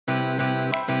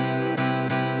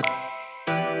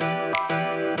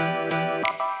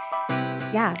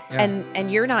Yeah. Yeah.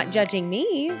 And you're not judging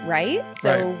me, right? So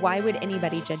Right. why would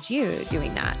anybody judge you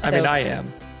doing that? I mean, I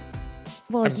am.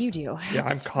 Well, I'm- you do. Yeah,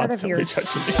 I'm It's part of constantly your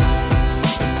judging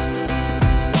you.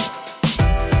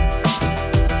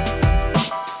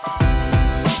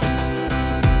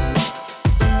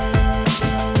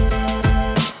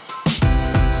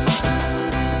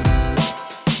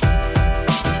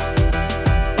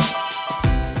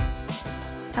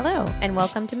 Hello, and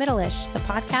welcome to Middle-ish, the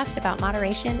podcast about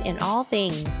moderation in all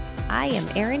things. I am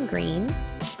Erin Green.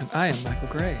 And I am Michael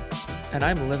Gray. And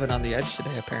I'm living on the edge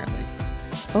today, apparently.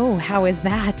 Oh, how is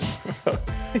that?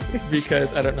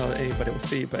 Because I don't know that anybody will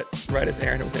see, but right as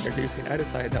Erin was introducing, I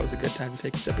decided that was a good time to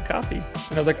take a sip of coffee.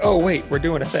 And I was like, oh, wait, we're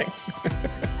doing a thing.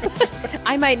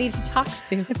 I might need to talk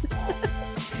soon.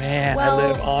 Man, Well- I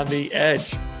live on the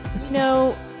edge. You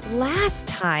know, last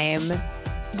time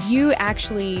you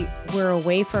actually were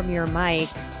away from your mic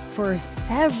for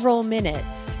several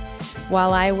minutes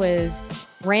while I was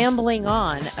rambling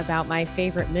on about my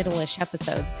favorite middle-ish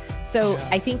episodes. So Yeah.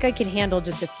 I think I can handle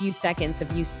just a few seconds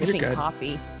of you sipping good.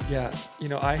 coffee. Yeah, you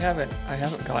know, I haven't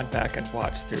gone back and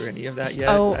watched through any of that yet.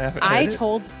 Oh, haven't I heard it,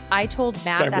 told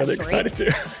Matt but I'm that really story, excited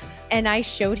to. and I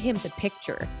showed him the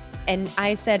picture. And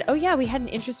I said, oh yeah, we had an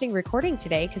interesting recording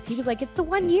today, because he was like, it's the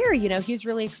 1 year, you know, he was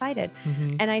really excited.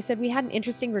 Mhm. And I said, we had an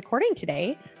interesting recording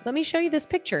today. Let me show you this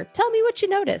picture. Tell me what you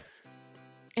notice.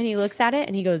 And he looks at it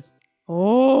and he goes,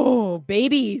 oh,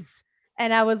 babies.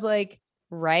 And I was like,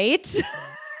 right?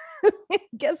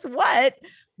 Guess what?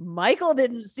 Michael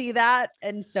didn't see that.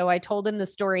 And so I told him the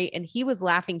story and he was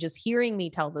laughing just hearing me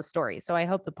tell the story. So I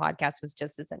hope the podcast was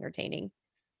just as entertaining.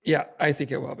 Yeah, I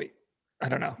think it will be. I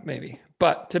don't know, maybe.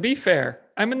 But to be fair,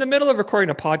 I'm in the middle of recording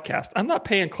a podcast. I'm not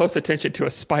paying close attention to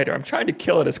a spider. I'm trying to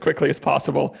kill it as quickly as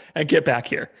possible and get back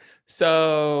here.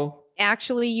 So,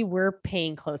 Actually, you were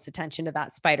paying close attention to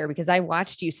that spider, because I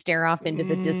watched you stare off into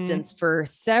the distance for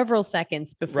several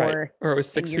seconds before. right. Or it was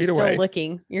And 6 you're feet still away.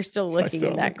 looking. You're still I looking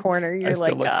still in that look- corner. You're I still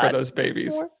like, look God. for those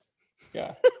babies. more."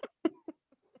 Yeah.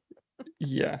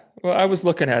 Yeah. Well, I was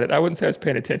looking at it. I wouldn't say I was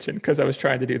paying attention because I was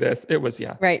trying to do this. It was,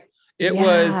 yeah. Right. It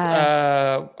was,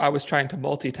 Yeah. I was trying to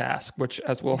multitask, which,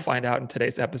 as we'll find out in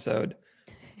today's episode,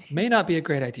 may not be a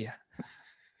great idea.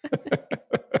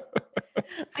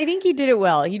 I think you did it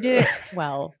well. You did it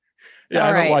well. It's Yeah, I all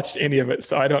haven't right. watched any of it,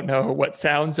 so I don't know what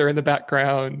sounds are in the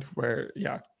background. Where,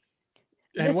 yeah,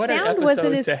 and The what an sound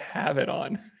wasn't episode as- to have it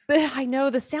on. I know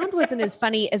the sound wasn't as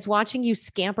funny as watching you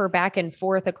scamper back and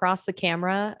forth across the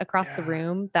camera, across the Yeah.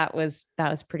 room. That was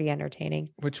pretty entertaining.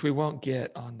 Which we won't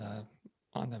get on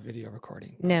the video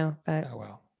recording. but- No, but Oh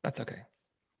well, that's okay.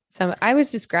 I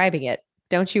was describing it.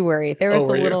 Don't you worry. There was Oh,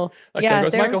 were a you? little, Like, yeah, there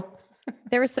goes Michael.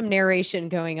 there was some narration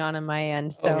going on my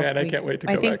end. So Oh man, I we- can't wait to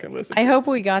I go think- back and listen. I hope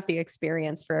we got the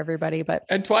experience for everybody, but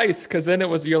And twice, because then it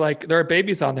was you're like, there are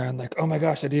babies on there. I'm like, oh my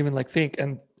gosh, I didn't even like think.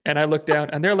 And I look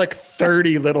down and there are like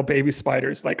 30 little baby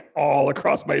spiders like all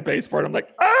across my baseboard. I'm like,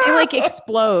 ah! they like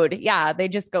explode. Yeah, they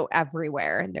just go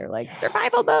everywhere and they're like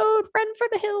survival mode, run for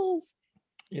the hills.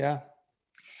 Yeah.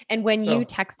 And when you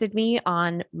texted me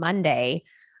on Monday,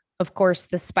 of course,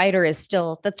 the spider is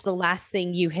still, that's the last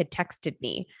thing you had texted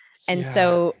me. And Yeah.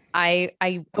 so I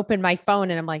opened my phone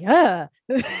and I'm like,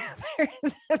 there's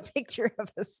a picture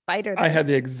of a spider. I there. had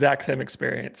the exact same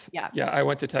experience. Yeah. Yeah. I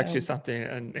went to text you So- something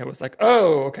and it was like,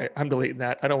 oh, okay, I'm deleting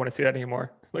that. I don't want to see that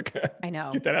anymore. Like, I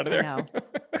know. get that out of I there. know.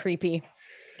 Creepy.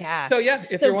 Yeah. So yeah,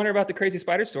 if So- you're wondering about the crazy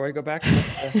spider story, go back and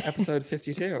listen to episode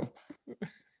 52.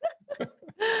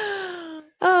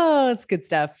 Oh, it's good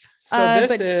stuff. So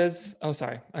this but- is, oh,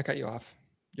 sorry, I cut you off.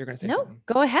 You're going to say No, something.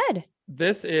 go ahead.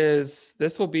 This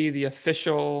will be the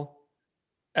official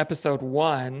episode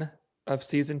 1 of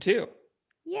season 2,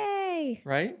 Yay.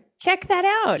 right? Check that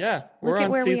out. Yeah. Look We're at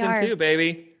on where we season are. 2,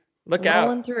 baby. Look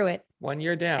Rolling out. through it. 1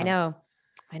 year down. I know.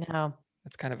 I know.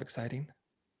 That's kind of exciting.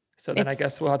 So then I It's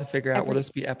guess we'll have to figure out, will every- this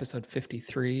be episode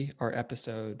 53 or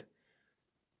episode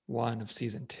 1 of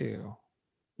season 2?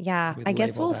 Yeah. We'd I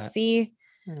guess label we'll that. see.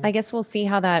 Hmm. I guess we'll see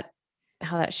how that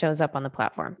shows up on the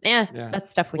platform. Yeah. That's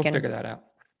stuff We'll figure that out.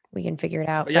 we can figure it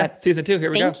out. But yeah, But season 2,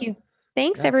 here we go. thank you.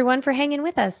 Thanks Yeah. everyone for hanging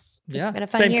with us. It's Yeah. been a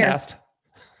fun Same year. cast.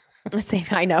 Same,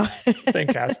 I know. Same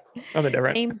cast. Nothing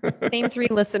different. Same 3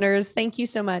 listeners. Thank you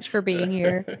so much for being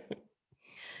here.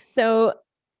 So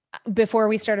before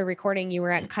we started recording, you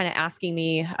were kind of asking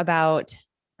me about,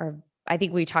 or I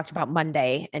think we talked about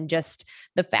Monday and just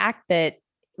the fact that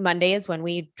Monday is when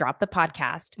we drop the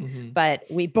podcast, Mhm. but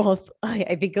we both,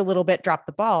 I think, a little bit dropped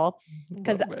the ball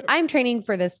because Little bit. I'm training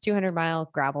for this 200-mile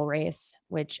gravel race,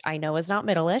 which I know is not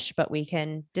middle-ish, but we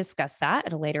can discuss that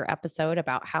at a later episode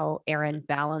about how Erin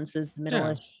balances the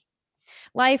middle-ish.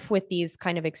 life with these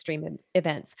kind of extreme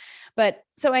events. But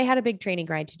so I had a big training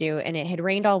ride to do, and it had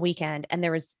rained all weekend, and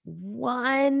there was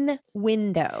one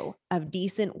window of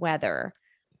decent weather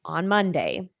on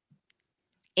Monday.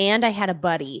 And I had a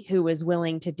buddy who was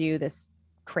willing to do this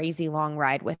crazy long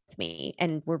ride with me.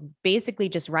 And we're basically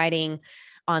just riding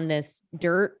on this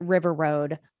dirt river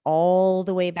road all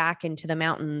the way back into the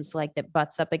mountains, like that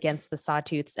butts up against the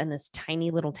Sawtooths and this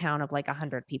tiny little town of like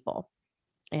 100 people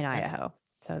in Idaho.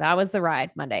 So that was the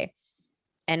ride Monday.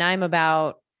 And I'm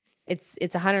about it's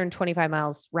 125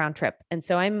 miles round trip. And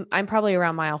so I'm probably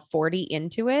around mile 40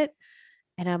 into it.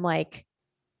 And I'm like,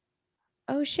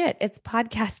 oh shit, it's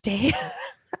podcast day.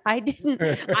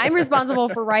 I'm responsible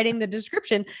for writing the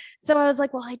description. So I was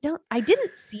like, well, I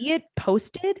didn't see it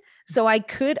posted. So I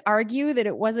could argue that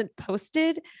it wasn't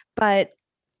posted, but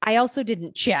I also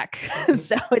didn't check.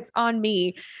 So it's on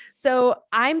me. So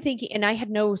I'm thinking, and I had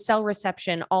no cell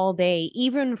reception all day,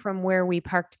 even from where we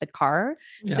parked the car.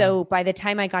 Yeah. So by the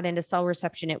time I got into cell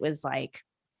reception, it was like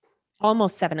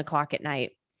almost 7:00 at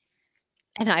night.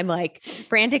 And I'm like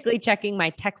frantically checking my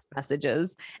text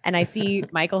messages. And I see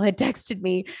Michael had texted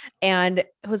me and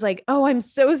was like, oh, I'm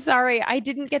so sorry. I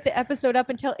didn't get the episode up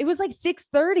until it was like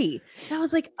 6:30. And I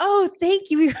was like, oh,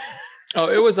 thank you. Oh,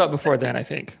 it was up before then, I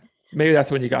think. Maybe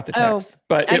that's when you got the text,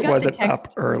 but it wasn't up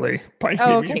early by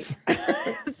any means.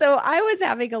 So I was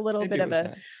having a little bit of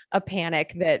a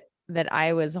panic that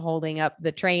I was holding up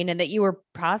the train and that you were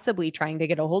possibly trying to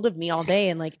get a hold of me all day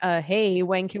and like, hey,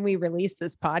 when can we release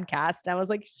this podcast? And I was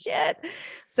like, shit.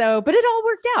 So, but it all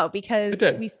worked out because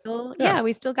we still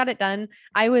got it done.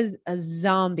 I was a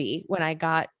zombie when I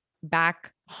got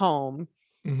back home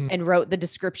and wrote the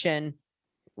description,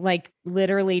 like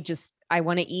literally just, I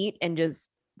want to eat and just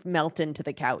melt into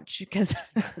the couch because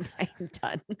I'm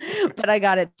done, but I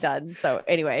got it done. So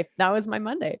anyway, that was my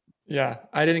Monday. Yeah.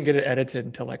 I didn't get it edited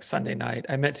until like Sunday night.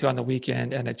 I meant to on the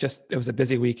weekend and it was a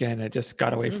busy weekend. It just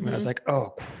got away from it. I was like,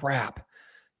 oh crap.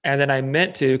 And then I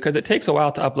meant to, cause it takes a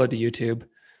while to upload to YouTube,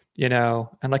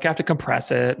 and like I have to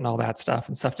compress it and all that stuff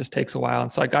and stuff just takes a while.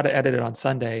 And so I got it edited on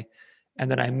Sunday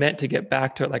and then I meant to get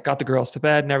back to it, like got the girls to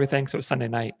bed and everything. So it was Sunday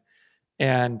night.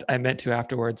 And I meant to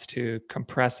afterwards to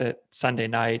compress it Sunday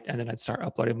night. And then I'd start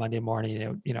uploading Monday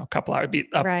morning, a couple hours, be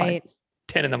up by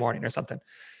 10 in the morning or something.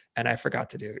 And I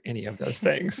forgot to do any of those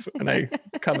things. And I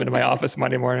come into my office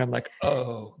Monday morning. I'm like,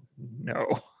 oh no.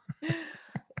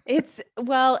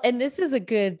 And this is a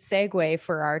good segue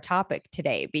for our topic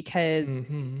today, because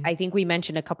I think we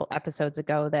mentioned a couple episodes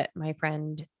ago that my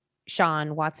friend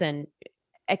Sean Watson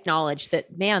acknowledged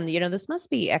that, man, this must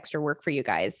be extra work for you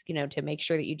guys, to make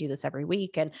sure that you do this every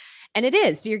week. And it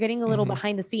is, so you're getting a little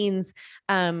behind the scenes,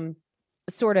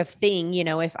 sort of thing.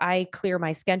 If I clear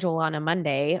my schedule on a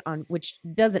Monday which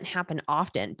doesn't happen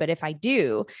often, but if I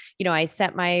do, I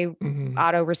set my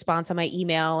auto response on my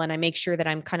email and I make sure that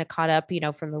I'm kind of caught up,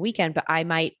 from the weekend, but I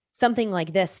might something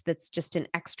like this, that's just an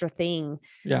extra thing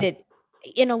that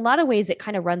in a lot of ways it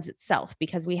kind of runs itself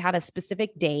because we have a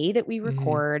specific day that we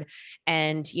record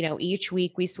and, each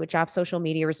week we switch off social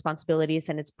media responsibilities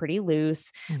and it's pretty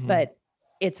loose, but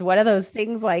it's one of those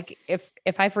things like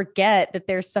if I forget that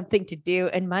there's something to do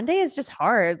and Monday is just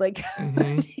hard, like,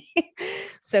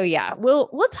 so yeah, we'll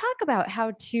talk about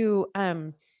how to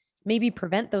maybe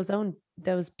prevent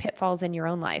those pitfalls in your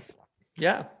own life.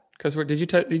 Yeah. Cause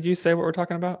did you say what we're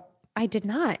talking about? I did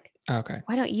not. Okay.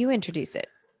 Why don't you introduce it?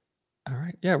 All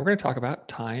right. Yeah. We're going to talk about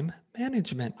time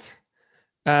management,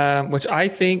 which I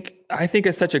think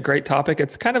is such a great topic.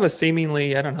 It's kind of a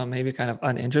seemingly, I don't know, maybe kind of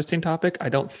uninteresting topic. I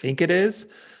don't think it is.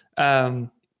 But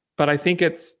I think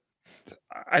it's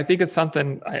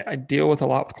something I deal with a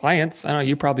lot with clients. I know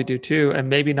you probably do too, and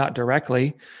maybe not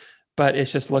directly, but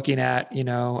it's just looking at,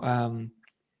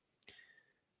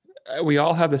 we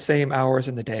all have the same hours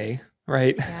in the day,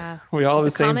 right? Yeah. We all have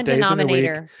the same days in the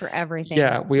week for everything.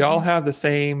 Yeah. We all have the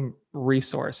same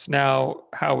resource. Now,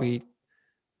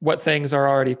 what things are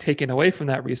already taken away from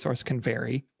that resource can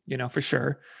vary, for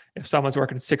sure. If someone's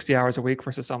working 60 hours a week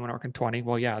versus someone working 20,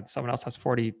 well, yeah, someone else has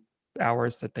 40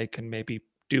 hours that they can maybe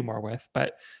do more with,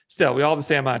 but still we all have the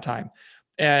same amount of time.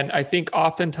 And I think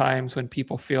oftentimes when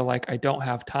people feel like I don't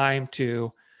have time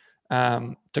to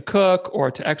cook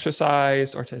or to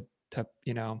exercise or to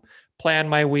plan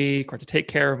my week or to take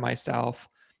care of myself,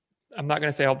 I'm not going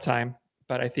to say all the time,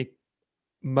 but I think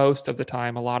most of the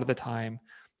time, a lot of the time,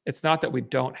 it's not that we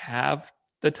don't have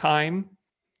the time.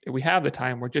 We have the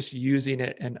time. We're just using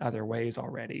it in other ways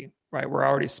already, right? We're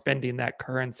already spending that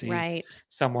currency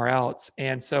somewhere else.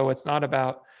 And so it's not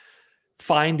about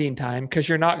finding time because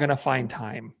you're not going to find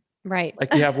time. Right.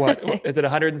 Like you have what is it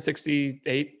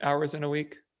 168 hours in a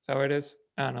week? Is that what it is?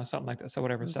 I don't know, something like that. So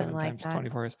whatever, Something 7 like times that.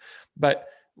 24 is, but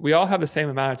we all have the same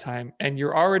amount of time and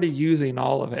you're already using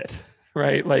all of it,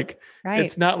 right? Like Right.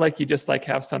 it's not like you just like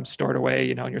have some stored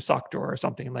away, in your sock drawer or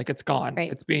something. Like it's gone,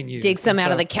 Right. it's being Dig used. some And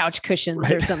out of so, the couch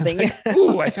cushions or right. something. Like,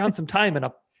 ooh, I found some time in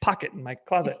a pocket in my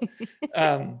closet.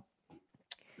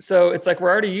 So it's like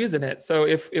we're already using it. So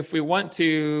if we want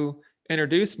to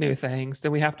introduce new things,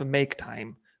 then we have to make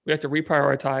time. We have to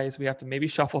reprioritize. We have to maybe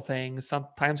shuffle things.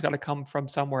 Sometimes got to come from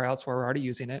somewhere else where we're already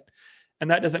using it. And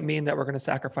that doesn't mean that we're going to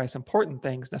sacrifice important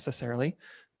things necessarily.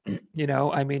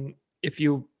 I mean, if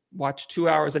you watch 2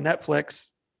 hours of Netflix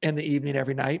in the evening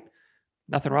every night,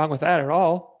 nothing wrong with that at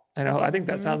all. I think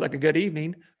that sounds like a good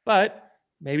evening, but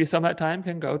maybe some of that time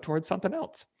can go towards something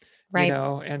else. Right.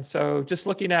 And so just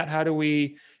looking at how do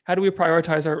we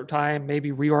prioritize our time,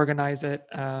 maybe reorganize it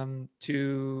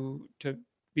to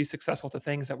be successful to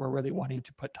things that we're really wanting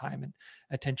to put time and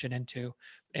attention into.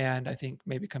 And I think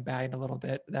maybe combating a little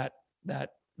bit that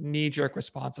knee-jerk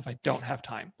response if I don't have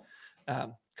time,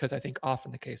 because I think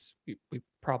often the case we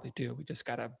probably do. We just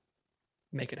got to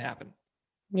make it happen.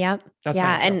 Yep. That's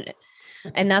Yeah. my intro.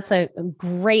 And that's a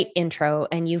great intro.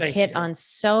 And you Thank hit you. on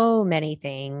so many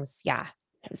things. Yeah.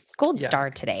 It was gold Yeah, star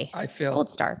today. I feel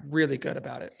Gold star. really good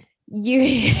about it. You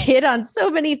hit on so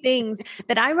many things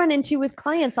that I run into with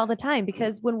clients all the time,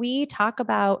 because when we talk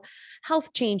about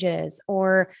health changes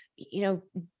or,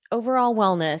 overall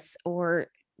wellness, or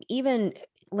even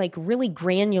like really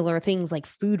granular things like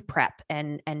food prep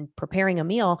and preparing a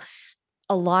meal,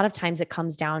 a lot of times it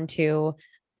comes down to,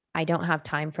 I don't have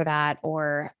time for that,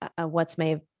 or what's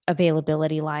my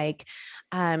availability like.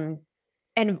 And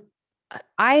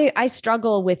I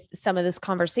struggle with some of this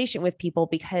conversation with people,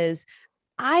 because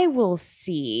I will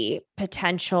see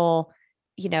potential,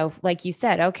 like you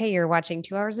said, okay, you're watching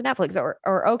 2 hours of Netflix,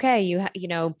 or okay,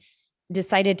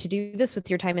 decided to do this with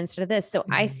your time instead of this. So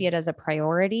I see it as a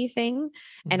priority thing.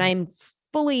 And I'm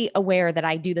fully aware that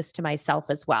I do this to myself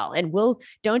as well. And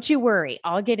don't you worry,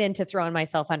 I'll get into throwing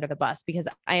myself under the bus, because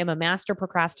I am a master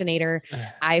procrastinator.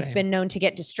 I've been known to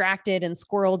get distracted and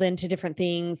squirreled into different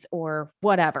things or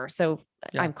whatever. So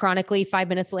I'm chronically 5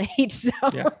 minutes late.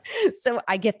 So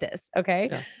I get this. Okay.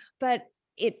 Yeah. But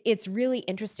it's really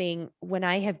interesting when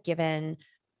I have given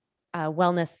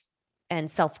wellness and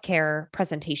self-care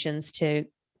presentations to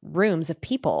rooms of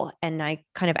people, and I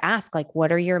kind of ask, like,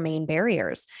 what are your main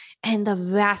barriers? And the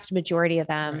vast majority of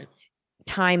them,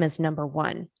 time is number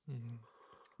one.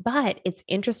 But it's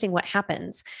interesting what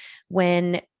happens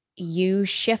when you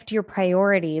shift your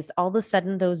priorities. All of a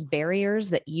sudden, those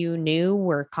barriers that you knew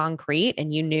were concrete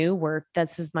and you knew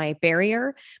this is my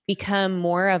barrier, become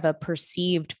more of a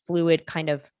perceived fluid kind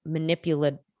of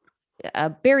manipulative,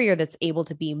 a barrier that's able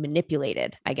to be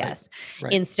manipulated, I guess,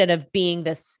 instead of being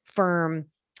this firm,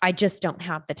 I just don't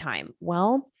have the time.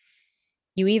 Well,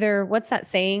 what's that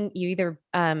saying? You either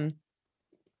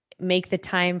make the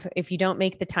time, if you don't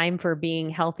make the time for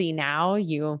being healthy now,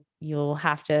 you'll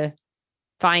have to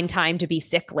find time to be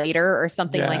sick later, or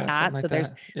something like that. So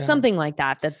there's something like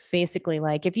that. That's basically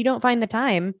like, if you don't find the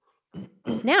time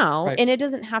now, and it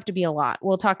doesn't have to be a lot.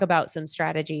 We'll talk about some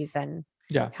strategies and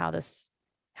how this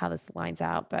lines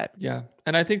out. But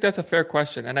and I think that's a fair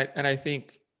question. And I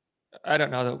think, I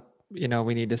don't know that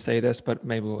we need to say this, but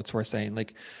maybe it's worth saying.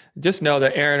 Like, just know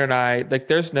that Erin and I, like,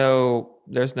 there's no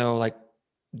like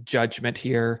judgment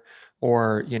here,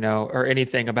 or or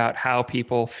anything about how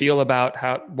people feel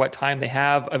about what time they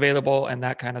have available and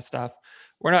that kind of stuff.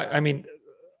 We're not. I mean,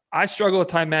 I struggle with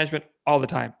time management all the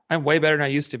time. I'm way better than I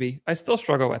used to be. I still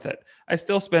struggle with it. I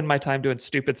still spend my time doing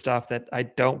stupid stuff that I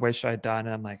don't wish I'd done,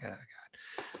 and I'm like, oh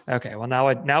God. Okay, well now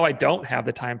I don't have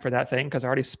the time for that thing because I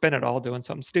already spent it all doing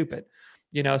something stupid.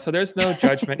 So there's no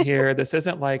judgment here. This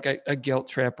isn't like a guilt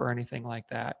trip or anything like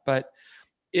that. But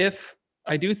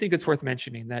I do think it's worth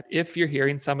mentioning that if you're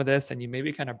hearing some of this and you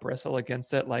maybe kind of bristle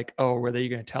against it, like, oh, really, you're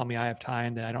going to tell me I have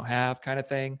time that I don't have, kind of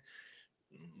thing,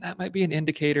 that might be an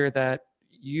indicator that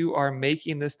you are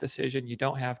making this decision, you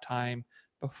don't have time,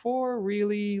 before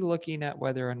really looking at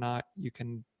whether or not you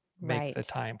can make the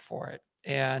time for it.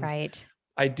 And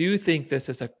I do think this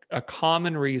is a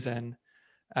common reason.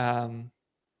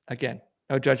 Again,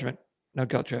 no judgment, no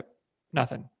guilt trip,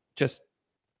 nothing, just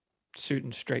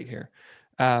shooting straight here.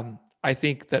 I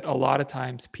think that a lot of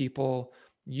times people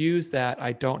use that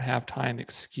I don't have time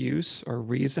excuse or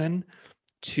reason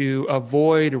to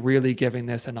avoid really giving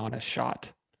this an honest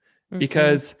shot,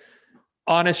 because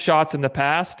honest shots in the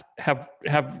past have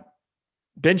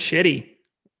been shitty,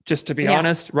 just to be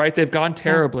honest, right? They've gone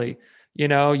terribly.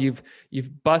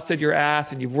 You've busted your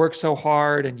ass and you've worked so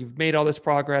hard and you've made all this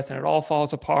progress and it all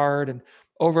falls apart and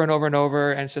over and over and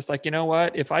over. And it's just like, you know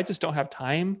what? If I just don't have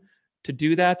time to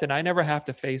do that, then I never have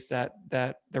to face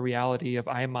the reality of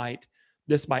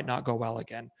this might not go well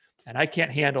again. And I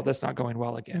can't handle this not going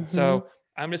well again. So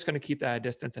I'm just going to keep that at a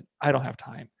distance, and I don't have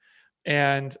time.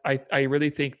 And I really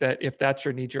think that if that's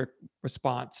your knee-jerk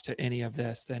response to any of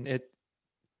this, then it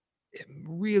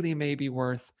really may be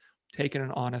worth taking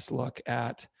an honest look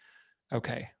at,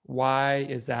 okay, why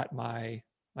is that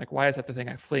the thing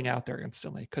I fling out there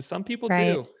instantly? Because some people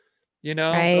do,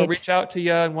 they'll reach out to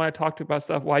you and want to talk to you about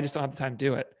stuff. Well, I just don't have the time to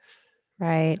do it.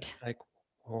 Right. It's like,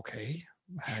 okay,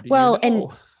 how do well, you know?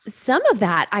 And some of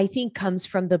that I think comes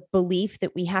from the belief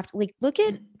that we have to look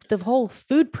at the whole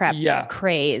food prep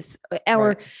craze,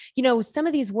 or, some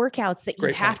of these workouts that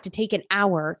you have to take an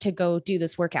hour to go do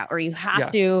this workout, or you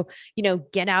have to,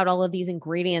 get out all of these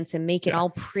ingredients and make it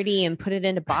all pretty and put it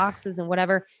into boxes and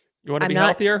whatever. You want to be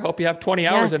healthier? Hope you have 20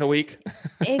 hours in a week.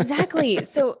 Exactly.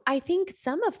 So I think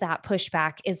some of that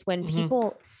pushback is when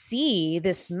people see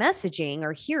this messaging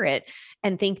or hear it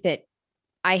and think that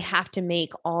I have to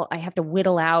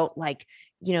whittle out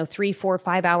 3, 4,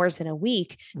 5 hours in a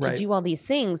week to do all these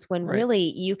things, when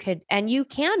really you can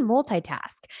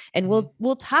multitask. And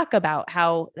we'll talk about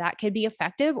how that could be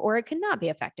effective or it could not be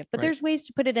effective, but there's ways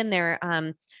to put it in there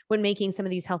when making some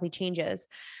of these healthy changes.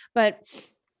 But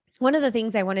one of the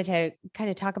things I wanted to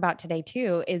kind of talk about today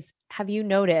too is, have you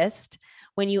noticed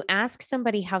when you ask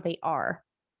somebody how they are,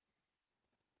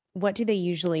 what do they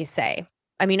usually say?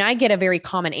 I mean, I get a very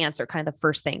common answer, kind of the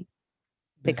first thing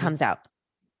that comes out.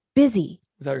 Busy.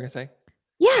 Is that what you're going to say?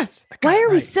 Yes. Why are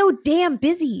we so damn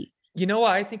busy? You know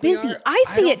what? I think busy. We are. I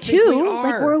see it too.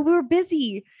 We're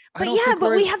busy. But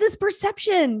we have this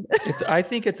perception. I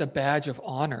think it's a badge of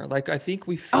honor. I think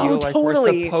we feel like we're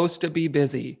supposed to be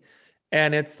busy.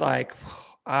 And it's like,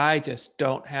 I just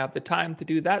don't have the time to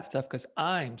do that stuff because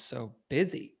I'm so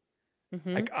busy.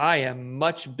 I am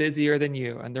much busier than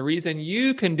you. And the reason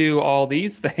you can do all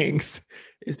these things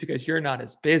is because you're not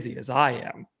as busy as I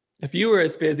am. If you were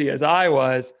as busy as I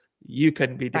was, you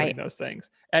couldn't be doing those things.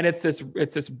 And it's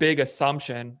this big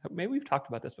assumption. Maybe we've talked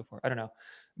about this before. I don't know.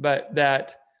 But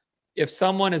that if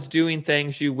someone is doing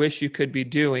things you wish you could be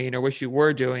doing or wish you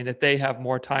were doing, that they have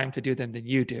more time to do them than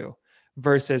you do,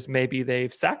 versus maybe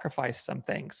they've sacrificed some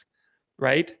things,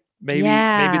 right?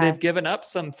 Maybe they've given up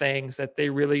some things that they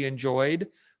really enjoyed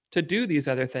to do these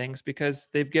other things because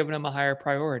they've given them a higher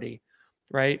priority,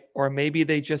 right? Or maybe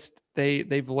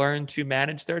they've learned to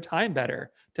manage their time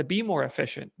better, to be more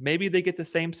efficient. Maybe they get the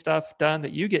same stuff done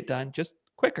that you get done just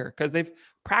quicker because they've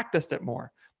practiced it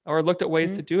more or looked at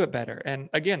ways to do it better. And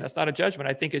again, that's not a judgment.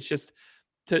 I think it's just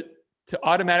to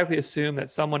automatically assume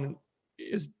that someone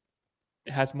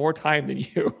has more time than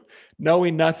you,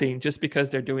 knowing nothing just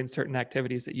because they're doing certain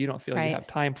activities that you don't feel you have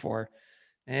time for.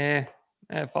 It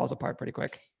falls apart pretty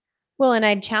quick. Well, and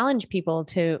I'd challenge people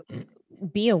to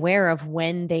be aware of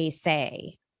when they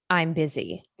say I'm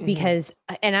busy, because,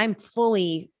 and I'm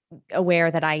fully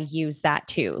aware that I use that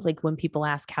too. Like when people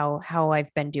ask how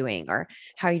I've been doing or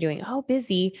how are you doing? Oh,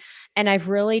 busy. And I've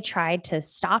really tried to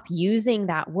stop using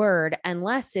that word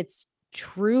unless it's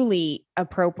truly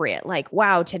appropriate. Like,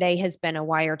 wow, today has been a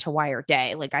wire to wire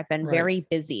day. Like I've been very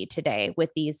busy today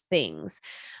with these things.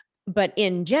 But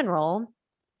in general,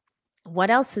 what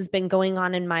else has been going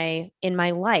on in my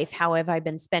life? How have I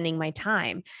been spending my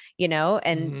time?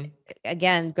 And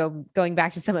again, going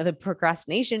back to some of the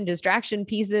procrastination, distraction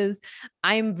pieces,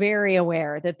 I'm very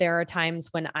aware that there are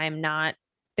times when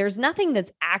there's nothing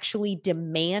that's actually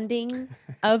demanding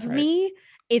of me.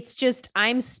 It's just,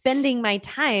 I'm spending my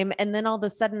time. And then all of a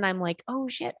sudden I'm like, oh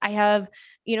shit, I have,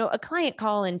 a client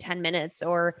call in 10 minutes,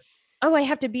 or, oh, I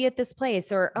have to be at this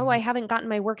place, or, oh, I haven't gotten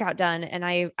my workout done and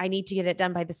I need to get it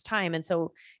done by this time. And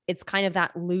so it's kind of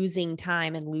that losing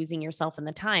time and losing yourself in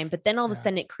the time. But then all of a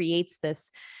sudden it creates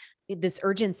this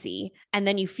urgency, and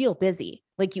then you feel busy.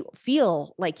 Like you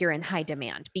feel like you're in high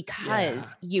demand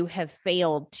because you have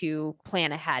failed to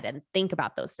plan ahead and think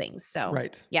about those things. So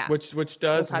which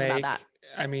does make,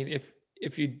 I mean,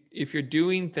 if you're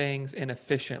doing things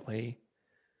inefficiently,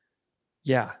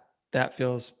 that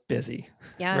feels busy.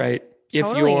 Right.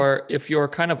 Totally. If you're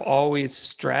kind of always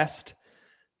stressed,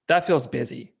 that feels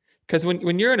busy. Because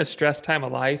when you're in a stressed time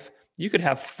of life, you could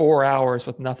have 4 hours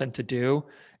with nothing to do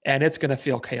and it's going to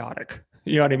feel chaotic.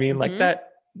 You know what I mean? Like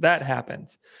that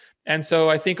happens. And so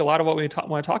I think a lot of what we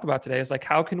want to talk about today is like,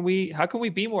 how can we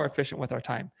be more efficient with our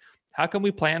time? How can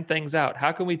we plan things out?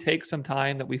 How can we take some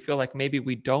time that we feel like maybe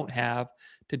we don't have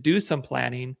to do some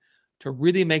planning to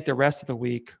really make the rest of the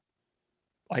week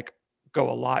like go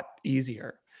a lot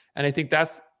easier? And I think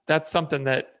that's something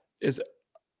that is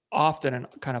often a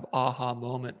kind of aha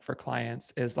moment for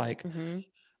clients, is like,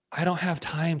 I don't have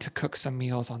time to cook some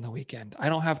meals on the weekend. I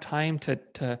don't have time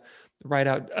to write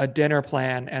out a dinner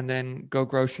plan and then go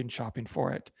grocery shopping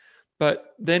for it.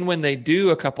 But then when they do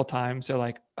a couple times, they're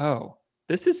like, oh,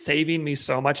 this is saving me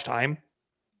so much time.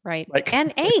 Right. Like,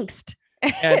 And angst.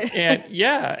 and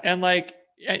yeah, and like,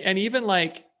 and even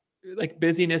like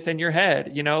busyness in your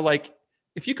head, like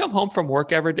if you come home from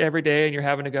work every day and you're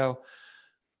having to go,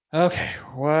 okay,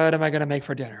 what am I going to make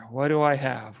for dinner? What do I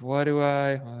have? What do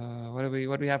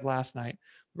we have last night?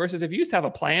 Versus if you just have a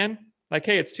plan, like,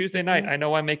 hey, it's Tuesday night. I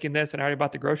know I'm making this and I already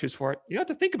bought the groceries for it. You don't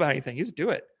have to think about anything. You just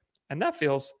do it. And that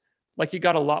feels like you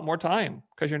got a lot more time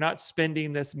because you're not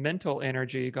spending this mental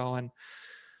energy going,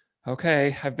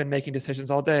 okay, I've been making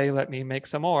decisions all day. Let me make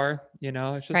some more.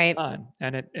 It's just Right. fun.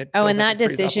 And it Oh, feels and like that it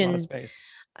frees up a lot of decision, space.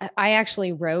 I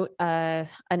actually wrote an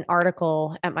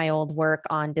article at my old work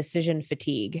on decision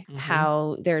fatigue, Mm-hmm.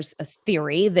 how there's a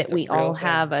theory that That's a we real all thing.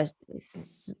 have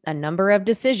a number of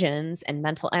decisions and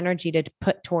mental energy to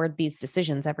put toward these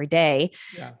decisions every day.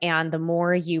 Yeah. And the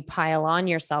more you pile on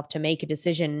yourself to make a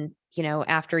decision,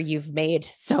 after you've made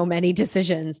so many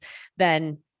decisions,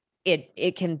 then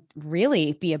it can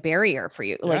really be a barrier for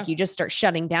you. Yeah. Like you just start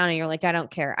shutting down and you're like, I don't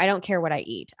care. I don't care what I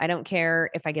eat. I don't care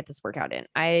if I get this workout in.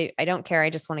 I don't care. I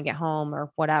just want to get home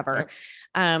or whatever.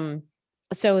 Yep.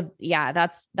 So yeah,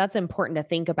 that's important to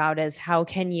think about is how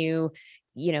can you,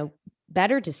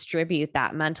 better distribute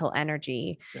that mental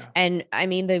energy. Yeah. And I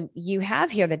mean, you have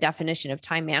here the definition of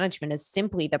time management is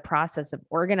simply the process of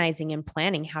organizing and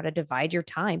planning how to divide your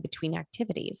time between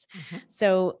activities. Mm-hmm.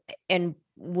 So, and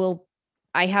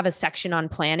I have a section on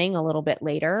planning a little bit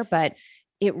later, but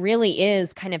it really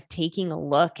is kind of taking a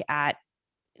look at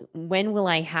when will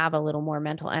I have a little more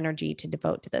mental energy to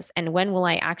devote to this? And when will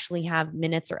I actually have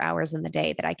minutes or hours in the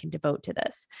day that I can devote to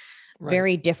this? Right.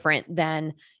 Very different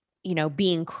than,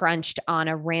 being crunched on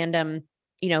a random,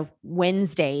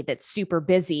 Wednesday that's super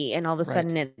busy and all of a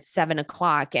sudden it's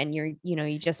 7:00 and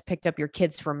you just picked up your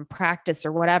kids from practice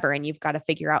or whatever, and you've got to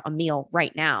figure out a meal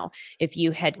right now. If you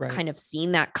had kind of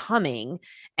seen that coming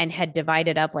and had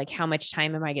divided up, like, how much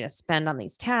time am I going to spend on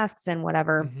these tasks and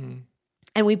whatever. Mm-hmm.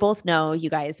 And we both know, you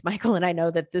guys, Michael and I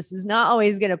know that this is not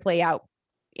always going to play out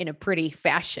in a pretty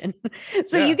fashion.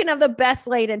 So you can have the best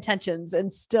laid intentions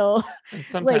and still, and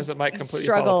sometimes it might completely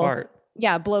fall apart.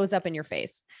 Yeah, blows up in your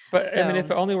face. But I mean,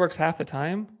 if it only works half the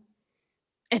time,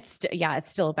 it's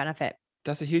still a benefit.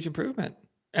 That's a huge improvement.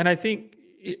 And I think,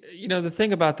 the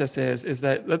thing about this is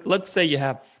that let's say you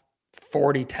have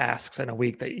 40 tasks in a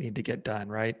week that you need to get done,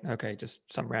 right? Okay, just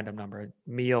some random number,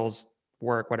 meals,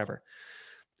 work, whatever.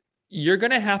 You're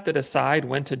going to have to decide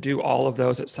when to do all of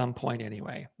those at some point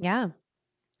anyway. Yeah.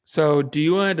 So do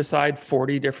you want to decide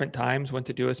 40 different times when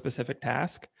to do a specific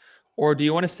task? Or do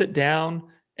you want to sit down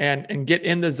and get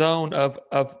in the zone of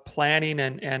planning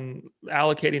and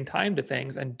allocating time to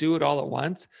things and do it all at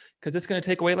once? Because it's going to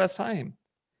take away less time,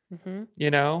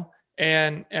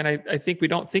 And I think we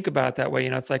don't think about it that way.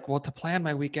 It's like, well, to plan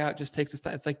my week out just takes this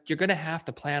time. It's like, you're going to have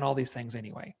to plan all these things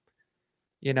anyway.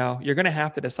 You're going to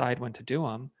have to decide when to do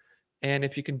them. And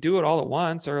if you can do it all at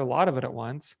once or a lot of it at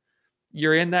once,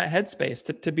 you're in that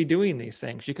headspace to be doing these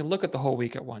things. You can look at the whole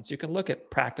week at once. You can look at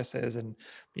practices and,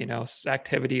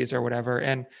 activities or whatever.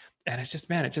 And it's just,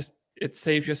 man, it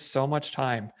saves you so much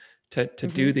time to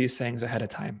do these things ahead of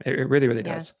time. It really, really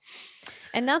does.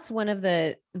 And that's one of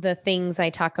the things I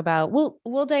talk about.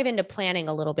 We'll dive into planning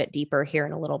a little bit deeper here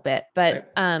in a little bit,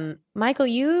 but Michael,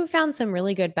 you found some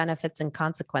really good benefits and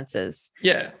consequences.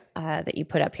 Yeah. That you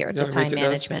put up here to time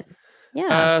management. Those?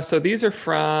 Yeah. So these are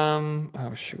from,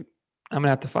 oh shoot, I'm gonna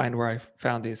have to find where I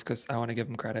found these because I want to give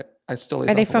them credit. I still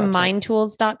are they from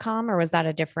mindtools.com or was that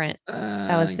a different?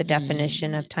 That was the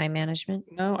definition of time management.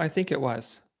 No, I think it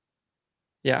was.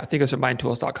 Yeah, I think it was from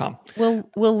mindtools.com.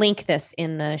 We'll link this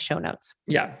in the show notes.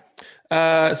 Yeah.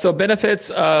 So benefits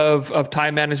of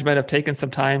time management, of taking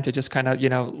some time to just kind of,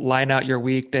 line out your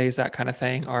weekdays, that kind of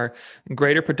thing, are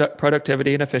greater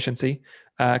productivity and efficiency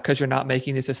because you're not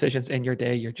making these decisions in your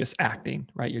day. You're just acting,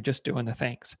 right? You're just doing the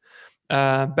things.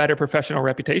 Better professional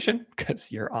reputation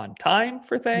because you're on time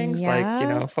for things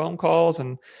like, phone calls.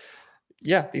 And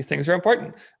these things are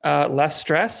important. Less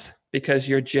stress because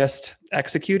you're just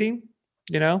executing,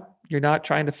 you're not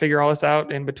trying to figure all this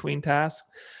out in between tasks.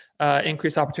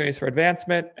 Increased opportunities for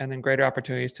advancement, and then greater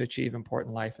opportunities to achieve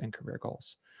important life and career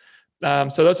goals.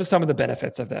 So those are some of the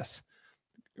benefits of this.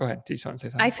 Go ahead. Do you want to say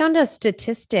something? I found a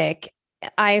statistic.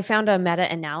 I found a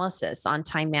meta-analysis on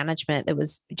time management that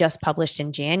was just published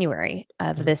in January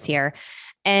of this year.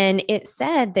 And it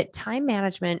said that time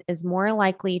management is more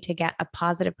likely to get a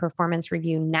positive performance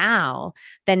review now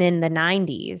than in the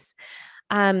 90s,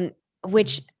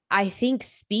 which I think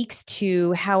speaks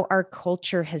to how our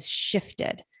culture has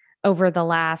shifted over the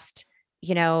last,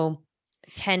 you know,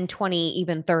 10, 20,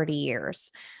 even 30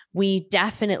 years. We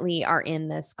definitely are in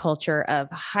this culture of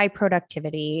high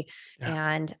productivity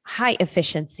Yeah. and high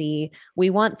efficiency. We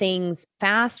want things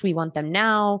fast, we want them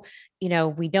now.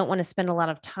 We don't want to spend a lot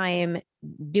of time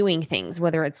doing things,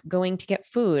 whether it's going to get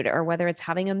food or whether it's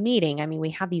having a meeting. I mean, we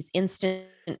have these instant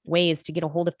ways to get a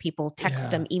hold of people, text Yeah.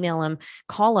 them, email them,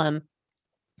 call them.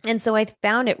 And so I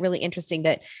found it really interesting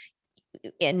that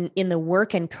in the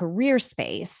work and career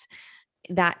space,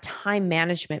 that time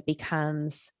management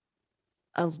becomes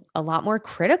a lot more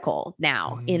critical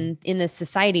now Mhm. in the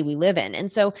society we live in.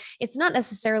 And so it's not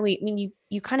necessarily, I mean,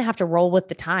 you kind of have to roll with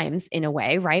the times in a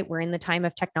way, right? We're in the time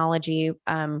of technology.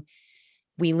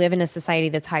 We live in a society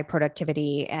that's high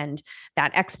productivity, and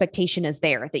that expectation is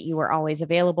there that you are always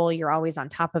available, you're always on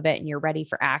top of it, and you're ready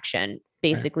for action Right.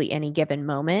 basically any given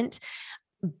moment.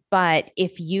 But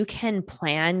if you can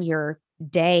plan your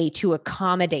day to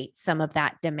accommodate some of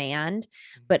that demand,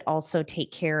 but also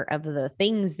take care of the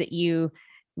things that you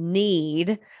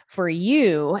need for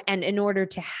you, and in order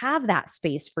to have that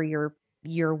space for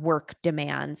your work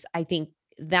demands, I think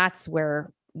that's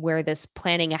where this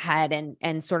planning ahead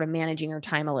and sort of managing your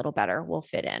time a little better will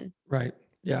fit in. Right.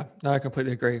 Yeah. No, I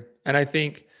completely agree. And I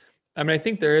think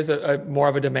there is a more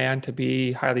of a demand to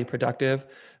be highly productive,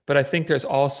 but I think there's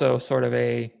also sort of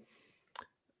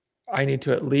I need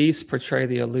to at least portray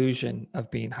the illusion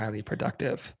of being highly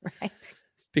productive. Right. I'm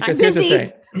Because here's the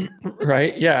thing, busy.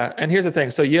 right? Yeah. And here's the thing.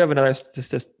 So you have another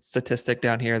statistic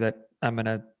down here that I'm going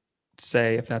to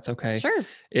say, if that's okay. Sure.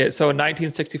 So in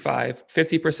 1965,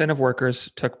 50% of workers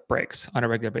took breaks on a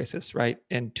regular basis, right?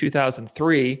 In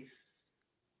 2003,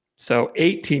 so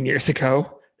 18 years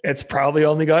ago, it's probably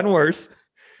only gotten worse.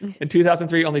 In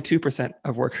 2003, only 2%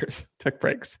 of workers took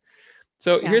breaks.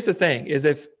 So Yeah. here's the thing is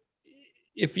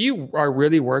if you are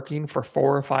really working for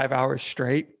 4 or 5 hours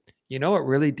straight, you know what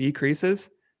really decreases?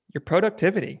 Your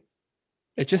productivity.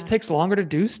 It just Yeah. takes longer to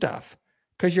do stuff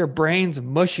because your brain's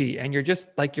mushy and you're just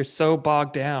like you're so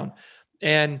bogged down.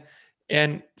 And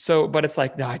so, but it's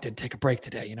like, no, I didn't take a break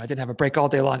today. I didn't have a break all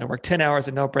day long. I worked 10 hours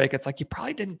and no break. It's like you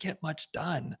probably didn't get much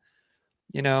done,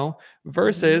 Mm-hmm.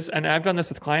 versus, and I've done this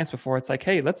with clients before. It's like,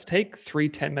 hey, let's take 3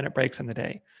 10-minute breaks in the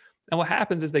day. And what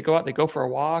happens is they go out, they go for a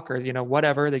walk or,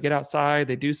 whatever, they get outside,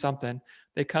 they do something,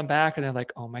 they come back and they're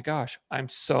like, oh my gosh, I'm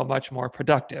so much more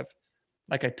productive.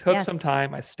 Like I took some Yes.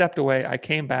 time, I stepped away, I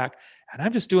came back, and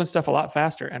I'm just doing stuff a lot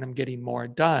faster and I'm getting more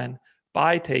done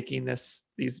by taking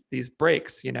these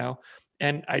breaks.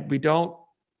 And we don't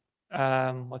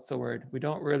what's the word? We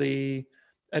don't really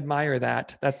admire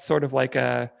that. That's sort of like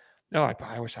oh,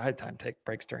 I wish I had time to take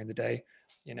breaks during the day.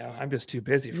 I'm just too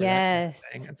busy for that kind of Yes.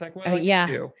 thing. It's like, Oh, well, you yeah.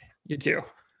 do. You do.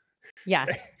 Yeah.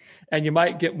 And you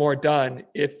might get more done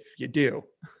if you do.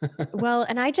 Well,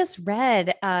 and I just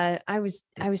read, I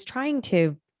was trying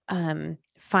to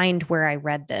find where I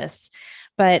read this,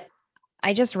 but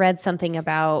I just read something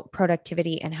about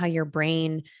productivity and how your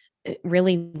brain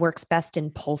really works best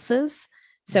in pulses.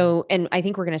 Mm. So, and I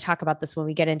think we're going to talk about this when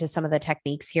we get into some of the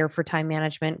techniques here for time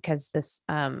management, because this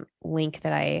link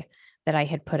that I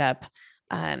had put up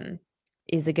um,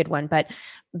 is a good one. But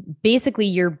basically,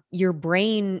 your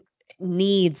brain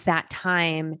needs that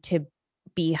time to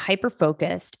be hyper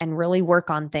focused and really work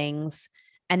on things,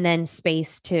 and then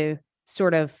space to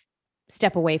sort of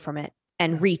step away from it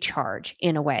and Yeah. recharge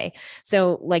in a way.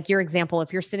 So, like your example,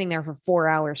 if you're sitting there for 4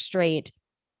 hours straight,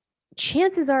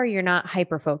 chances are you're not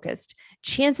hyper focused.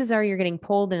 Chances are you're getting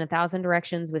pulled in 1,000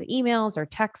 directions with emails or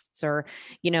texts or,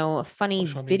 a funny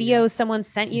Social media. video someone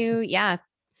sent you. Yeah.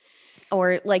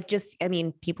 Or like just, I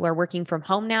mean, people are working from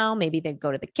home now. Maybe they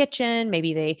go to the kitchen.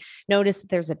 Maybe they notice that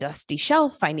there's a dusty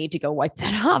shelf. I need to go wipe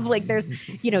that off. Like there's,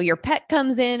 your pet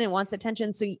comes in and wants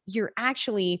attention. So you're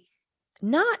actually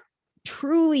not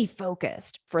truly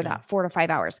focused for Yeah. that 4 to 5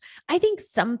 hours. I think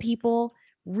some people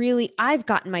really, I've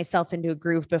gotten myself into a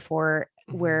groove before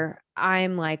Mhm. where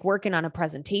I'm like working on a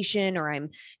presentation or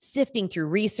I'm sifting through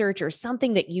research or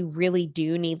something that you really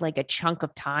do need like a chunk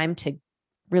of time to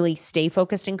really stay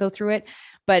focused and go through it.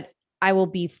 But I will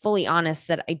be fully honest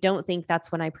that I don't think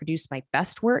that's when I produce my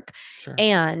best work. Sure.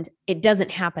 And it doesn't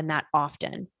happen that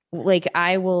often. Like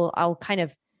I'll kind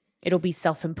of, it'll be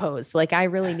self-imposed. Like I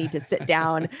really need to sit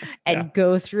down Yeah. and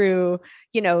go through,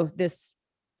 this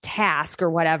task or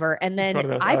whatever. And It's then one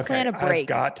of those, I okay, plan a I've break.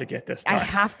 got to get this I done.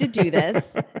 have to do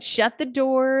this, shut the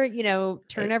door, turn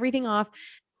Right. everything off.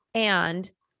 And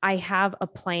I have a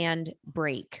planned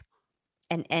break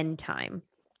and end time.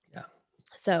 Yeah.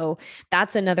 So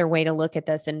that's another way to look at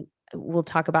this. And we'll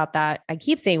talk about that. I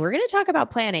keep saying we're going to talk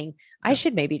about planning. I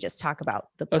should maybe just talk about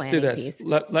the Let's do planning this. piece.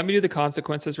 Let me do the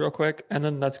consequences real quick, and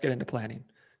then let's get into planning,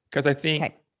 because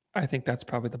Okay. I think that's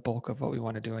probably the bulk of what we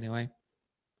want to do anyway.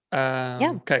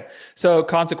 Yeah. Okay. So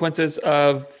consequences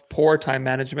of poor time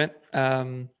management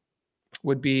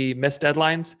would be missed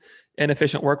deadlines,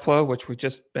 inefficient workflow, which we've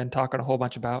just been talking a whole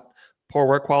bunch about, poor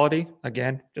work quality,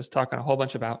 again, just talking a whole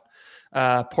bunch about,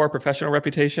 poor professional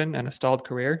reputation and a stalled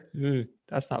career. Ooh,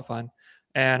 that's not fun.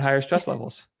 And higher stress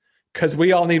levels, because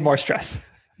we all need more stress.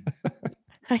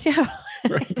 I know.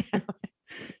 Right.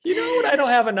 You know what I don't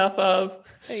have enough of?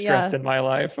 Stress Yeah. in my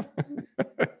life.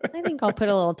 I think I'll put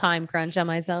a little time crunch on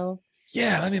myself.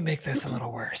 Yeah, let me make this a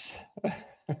little worse.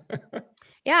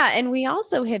 Yeah. And we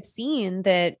also have seen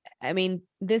that, I mean,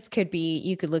 this could be,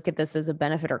 you could look at this as a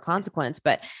benefit or consequence,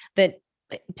 but that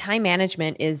time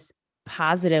management is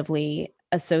positively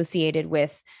associated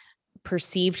with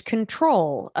perceived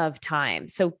control of time.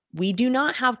 So we do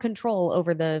not have control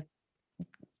over the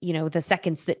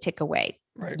seconds that tick away.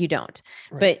 Right. You don't.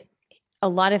 Right. But a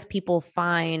lot of people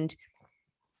find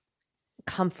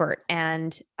comfort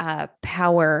and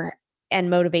power and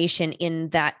motivation in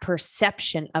that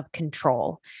perception of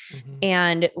control. Mm-hmm.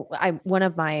 And one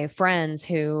of my friends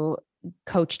who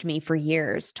coached me for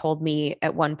years told me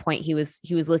at one point he was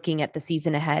looking at the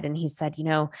season ahead and he said,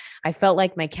 I felt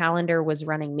like my calendar was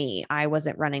running me. I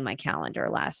wasn't running my calendar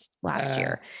last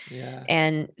year. Yeah.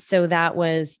 And so that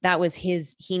was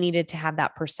he needed to have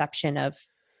that perception of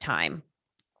time.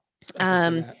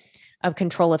 Of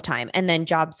control of time. And then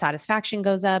job satisfaction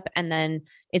goes up. And then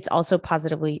it's also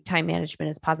time management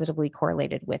is positively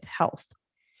correlated with health.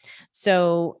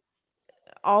 So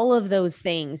all of those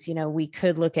things, we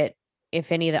could look at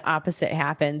if any of the opposite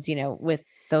happens, with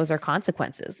those are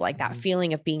consequences, like that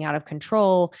feeling of being out of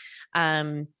control,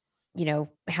 having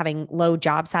low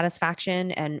job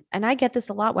satisfaction. And I get this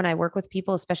a lot when I work with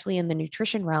people, especially in the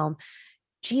nutrition realm.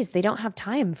 Geez, they don't have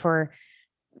time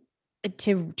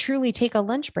to truly take a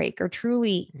lunch break or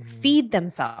truly feed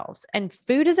themselves. And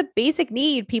food is a basic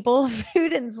need, people.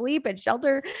 Food and sleep and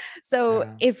shelter. So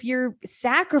if you're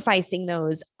sacrificing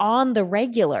those on the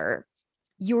regular,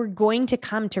 you're going to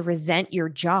come to resent your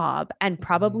job and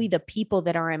probably the people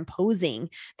that are imposing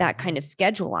that kind of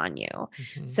schedule on you.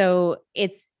 So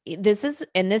this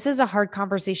is a hard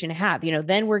conversation to have.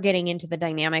 Then we're getting into the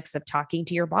dynamics of talking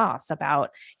to your boss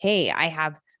about, hey, I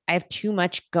have too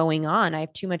much going on. I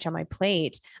have too much on my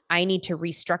plate. I need to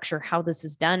restructure how this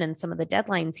is done and some of the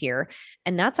deadlines here.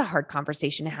 And that's a hard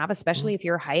conversation to have, especially if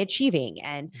you're high achieving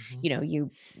and,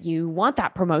 you want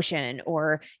that promotion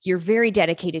or you're very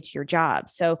dedicated to your job.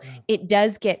 So it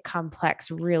does get complex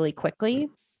really quickly,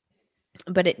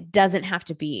 but it doesn't have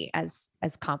to be as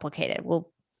complicated.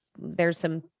 There's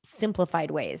some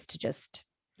simplified ways to just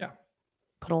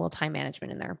put a little time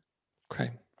management in there.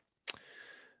 Okay.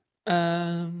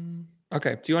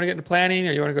 Okay. Do you want to get into planning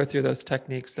or you want to go through those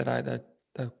techniques that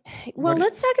well,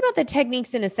 let's talk about the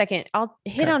techniques in a second. I'll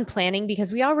hit on planning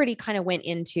because we already kind of went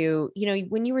into,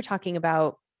 when you were talking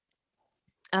about,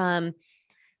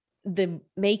 the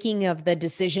making of the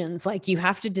decisions, like you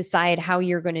have to decide how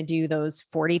you're going to do those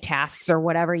 40 tasks or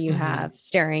whatever you have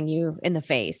staring you in the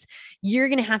face. You're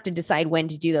going to have to decide when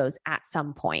to do those at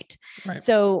some point. Right.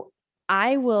 So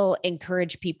I will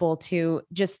encourage people to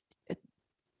just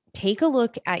take a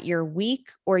look at your week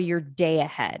or your day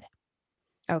ahead.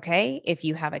 Okay. If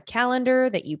you have a calendar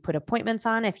that you put appointments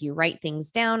on, if you write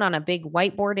things down on a big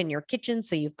whiteboard in your kitchen,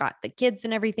 so you've got the kids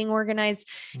and everything organized,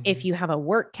 if you have a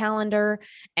work calendar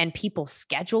and people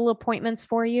schedule appointments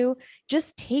for you,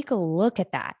 just take a look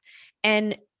at that.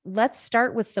 And let's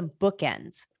start with some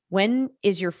bookends. When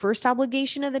is your first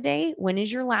obligation of the day? When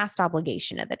is your last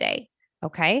obligation of the day?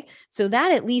 Okay. So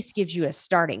that at least gives you a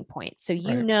starting point. So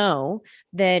you know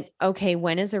that, okay,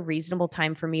 when is a reasonable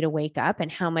time for me to wake up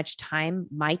and how much time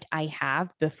might I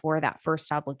have before that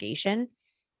first obligation?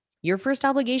 Your first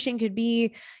obligation could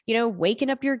be, waking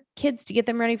up your kids to get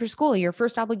them ready for school. Your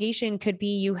first obligation could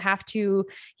be you have to,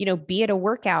 be at a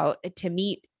workout to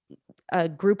meet a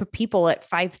group of people at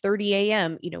 5:30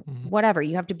 a.m., whatever.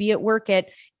 You have to be at work at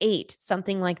 8,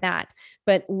 something like that.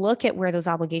 But look at where those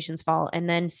obligations fall and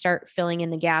then start filling in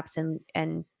the gaps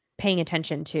and paying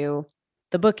attention to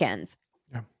the bookends.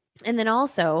 Yeah. And then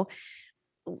also,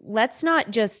 let's not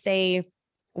just say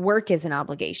work is an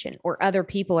obligation or other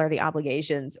people are the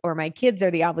obligations or my kids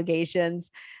are the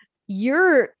obligations.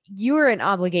 You're an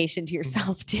obligation to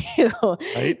yourself too.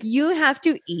 Right? You have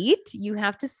to eat, you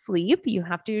have to sleep, you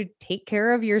have to take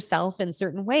care of yourself in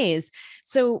certain ways.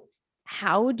 So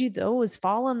how do those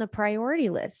fall on the priority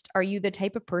list? Are you the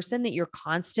type of person that you're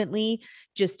constantly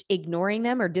just ignoring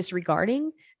them or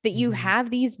disregarding? that you have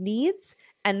these needs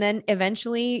and then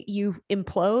eventually you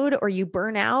implode or you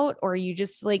burn out or you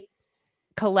just like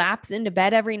collapse into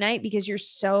bed every night because you're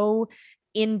so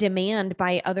in demand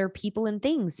by other people and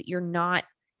things that you're not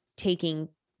taking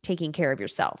care of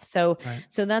yourself. So Right.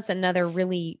 so that's another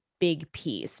really big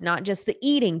piece, not just the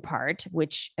eating part,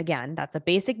 which again, that's a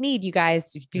basic need. You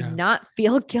guys do Yeah. not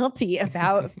feel guilty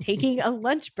about taking a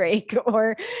lunch break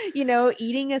or,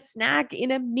 eating a snack in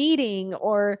a meeting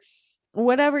or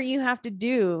whatever you have to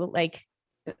do. Like,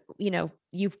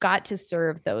 you've got to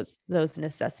serve those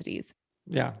necessities.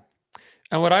 Yeah.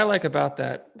 And what I like about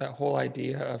that whole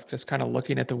idea of just kind of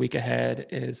looking at the week ahead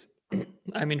is,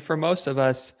 I mean, for most of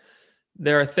us,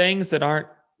 there are things that aren't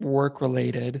work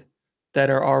related that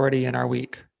are already in our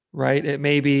week, right? It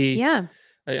may be Yeah.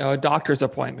 a doctor's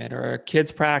appointment or a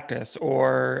kid's practice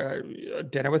or a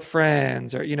dinner with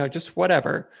friends or, just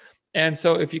whatever. And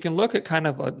so if you can look at kind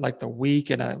of like the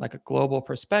week in like a global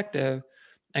perspective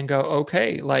and go,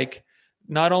 okay, like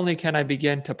not only can I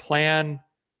begin to plan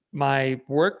my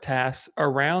work tasks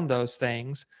around those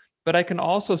things, but I can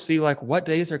also see like what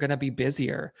days are going to be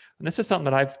busier. And this is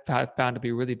something that I've found to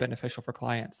be really beneficial for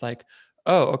clients. Like,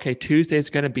 oh, okay,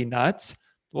 Tuesday's going to be nuts.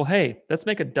 Well, hey, let's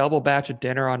make a double batch of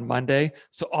dinner on Monday.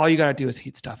 So all you got to do is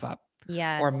heat stuff up. Or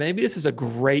Yes. maybe this is a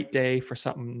great day for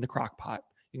something in the crock pot.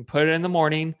 You can put it in the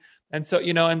morning. And so,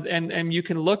 and you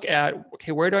can look at,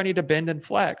 okay, where do I need to bend and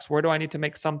flex? Where do I need to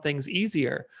make some things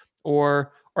easier?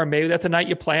 Or maybe that's a night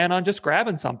you plan on just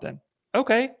grabbing something.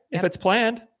 Okay, if Yep. it's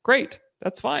planned, great.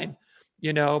 That's fine.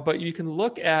 But you can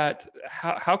look at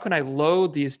how can I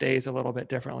load these days a little bit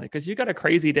differently? Because you got a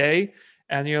crazy day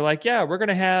and you're like, yeah, we're going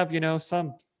to have,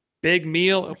 some big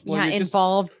meal. Well, Yeah. you're just,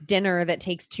 Involved dinner that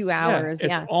takes 2 hours. it's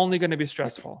Yeah. only going to be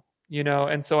stressful,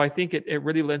 and so I think it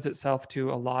really lends itself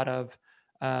to a lot of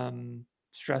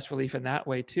stress relief in that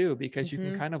way too, because you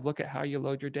can kind of look at how you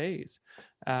load your days,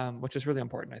 which is really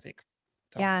important, I think.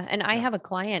 So, Yeah. And I have a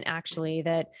client actually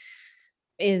that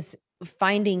is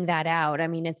finding that out. I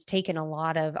mean, it's taken a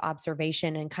lot of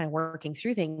observation and kind of working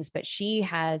through things, but she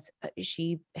has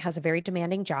a very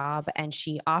demanding job and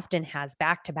she often has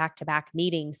back to back to back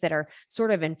meetings that are sort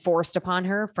of enforced upon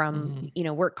her from,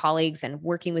 mhm, work colleagues and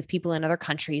working with people in other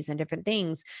countries and different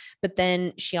things. But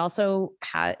then she also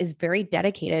is very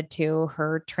dedicated to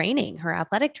her training, her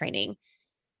athletic training.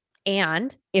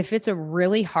 And if it's a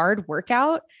really hard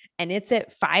workout and it's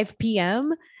at 5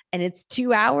 p.m. and it's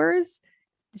 2 hours,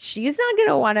 she's not going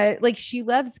to want to, like, she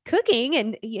loves cooking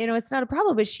and it's not a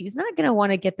problem, but she's not going to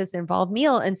want to get this involved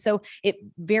meal. And so it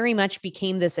very much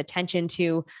became this attention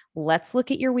to, let's look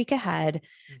at your week ahead.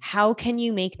 How can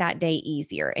you make that day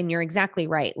easier? And you're exactly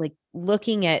right, like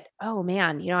looking at, oh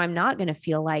man, I'm not going to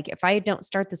feel like if I don't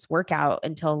start this workout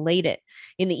until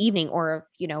in the evening, or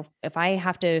if I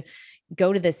have to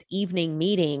go to this evening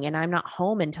meeting and I'm not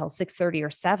home until 6:30 or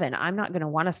 7, I'm not going to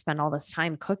want to spend all this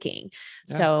time cooking.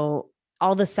 yeah, So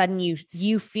all of a sudden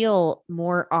you feel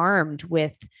more armed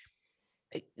with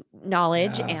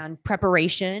knowledge yeah, and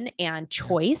preparation and yeah.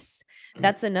 choice.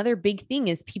 That's another big thing,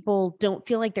 is people don't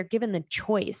feel like they're given the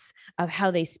choice of how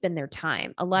they spend their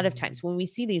time. A lot of Mhm, times when we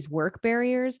see these work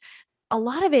barriers, a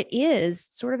lot of it is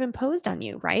sort of imposed on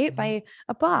you, right? mhm, By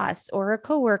a boss or a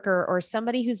coworker or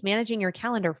somebody who's managing your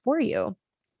calendar for you.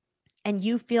 And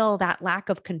you feel that lack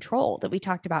of control that we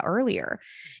talked about earlier.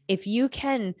 If you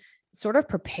can sort of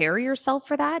prepare yourself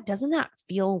for that, doesn't that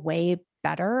feel way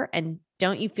better? And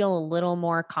don't you feel a little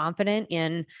more confident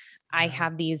in, I yeah.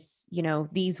 have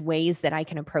these ways that I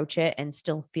can approach it and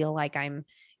still feel like I'm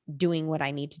doing what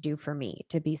I need to do for me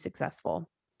to be successful?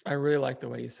 I really like the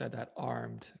way you said that,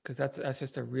 armed, because that's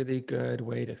just a really good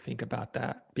way to think about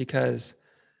that. Because,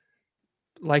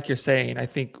 like you're saying, I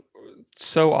think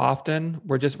so often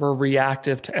we're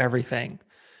reactive to everything.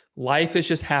 Life is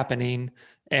just happening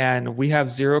and we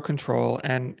have zero control.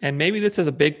 And maybe this is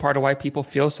a big part of why people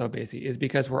feel so busy, is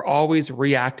because we're always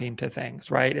reacting to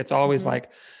things, right? It's always Mhm.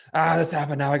 like, this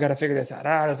happened, now I got to figure this out.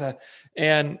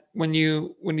 And when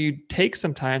you take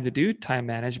some time to do time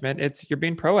management, you're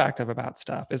being proactive about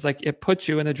stuff. It's like it puts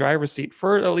you in the driver's seat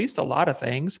for at least a lot of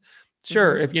things.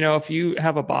 Sure, Mhm. if you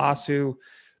have a boss who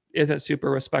isn't super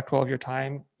respectful of your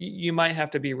time, you might have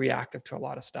to be reactive to a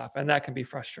lot of stuff, and that can be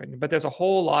frustrating. But there's a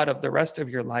whole lot of the rest of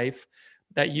your life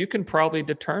that you can probably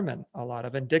determine a lot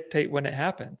of and dictate when it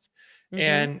happens.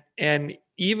 Mhm. And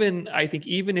even I think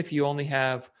even if you only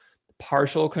have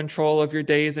partial control of your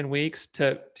days and weeks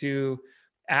to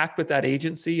act with that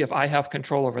agency, if I have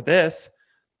control over this,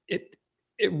 it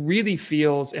it really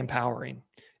feels empowering.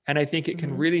 And I think it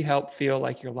can Mhm. really help feel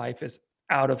like your life is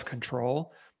out of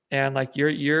control and like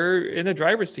you're in the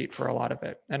driver's seat for a lot of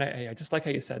it. And I just like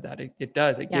how you said that. It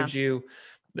does. It Yeah. gives you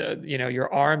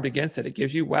you're armed against it. It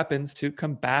gives you weapons to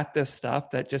combat this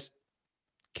stuff that just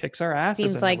kicks our asses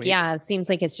Seems in the like, week. yeah, it seems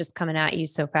like it's just coming at you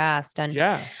so fast. And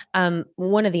Yeah.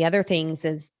 one of the other things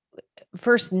is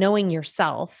first knowing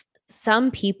yourself.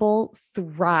 Some people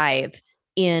thrive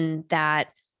in that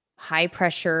high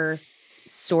pressure,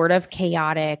 sort of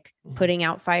chaotic, putting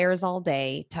out fires all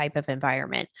day type of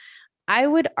environment. I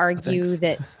would argue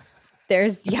that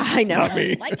there's, yeah, I know, Not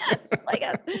me. like us.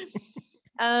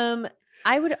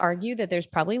 I would argue that there's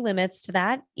probably limits to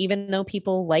that, even though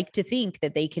people like to think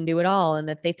that they can do it all and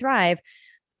that they thrive.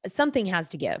 Something has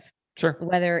to give. Sure.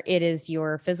 Whether it is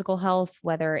your physical health,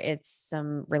 whether it's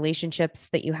some relationships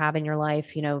that you have in your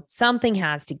life, something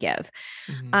has to give.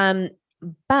 Mm-hmm.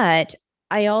 But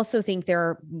I also think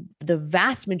the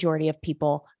vast majority of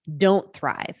people don't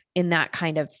thrive in that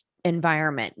kind of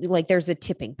environment. Like there's a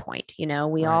tipping point, we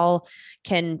Right. all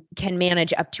can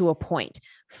manage up to a point.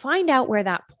 Find out where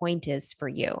that point is for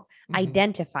you. Mm-hmm.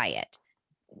 Identify it.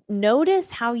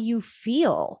 Notice how you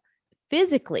feel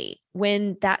physically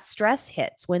when that stress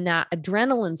hits, when that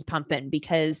adrenaline's pumping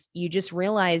because you just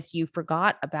realized you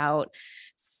forgot about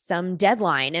some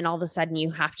deadline and all of a sudden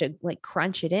you have to like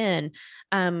crunch it in.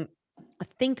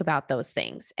 Think about those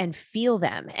things and feel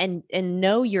them and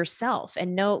know yourself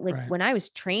and know, like Right. when I was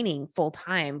training full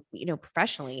time,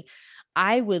 professionally,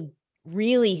 I would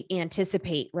really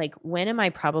anticipate like, when am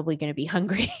I probably going to be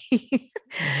hungry?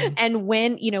 Mm-hmm. And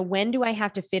when do I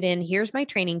have to fit in? Here's my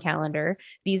training calendar.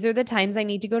 These are the times I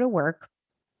need to go to work.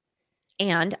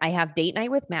 And I have date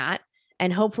night with Matt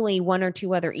and hopefully one or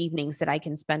two other evenings that I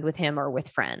can spend with him or with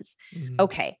friends. Mm-hmm.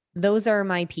 Okay. Those are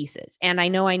my pieces. And I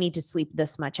know I need to sleep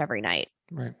this much every night.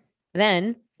 Right.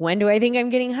 Then when do I think I'm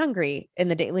getting hungry in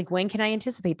the day? Like, when can I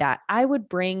anticipate that? I would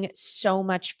bring so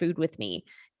much food with me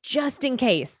just in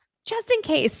case.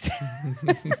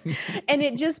 And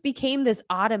it just became this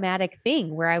automatic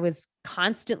thing where I was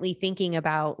constantly thinking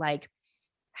about like,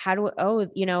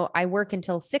 I work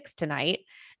until 6 tonight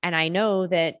and I know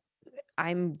that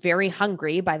I'm very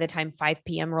hungry by the time 5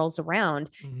 p.m. rolls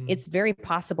around. Mm-hmm. It's very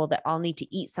possible that I'll need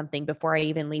to eat something before I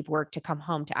even leave work to come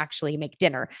home to actually make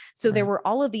dinner. So Right. there were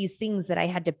all of these things that I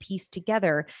had to piece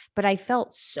together, but I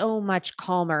felt so much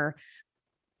calmer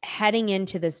heading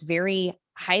into this very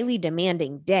highly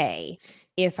demanding day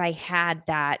if I had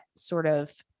that sort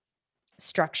of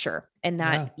structure and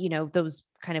that, those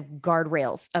kind of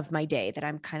guardrails of my day that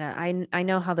I'm kind of, I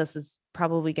know how this is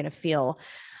probably going to feel.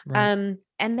 Right.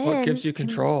 And then what gives you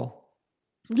control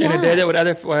in a day that would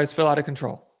otherwise feel out of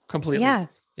control completely?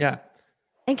 Yeah.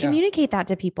 And communicate that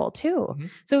to people too. Mm-hmm.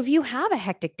 So if you have a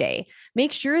hectic day,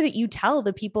 make sure that you tell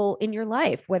the people in your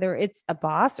life, whether it's a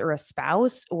boss or a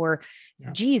spouse or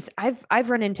geez, I've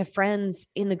run into friends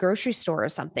in the grocery store or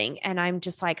something. And I'm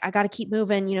just like, I got to keep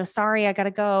moving, sorry, I got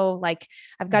to go. Like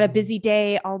I've got a busy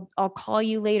day. I'll call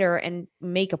you later and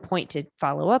make a point to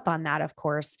follow up on that, of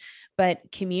course, but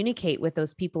communicate with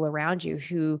those people around you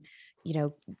who,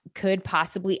 could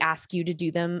possibly ask you to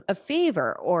do them a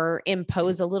favor or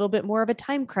impose a little bit more of a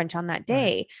time crunch on that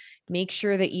day. Right. Make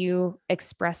sure that you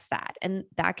express that. And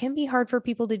that can be hard for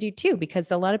people to do too, because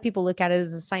a lot of people look at it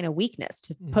as a sign of weakness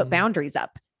to put boundaries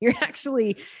up. You're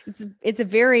actually, it's a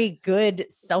very good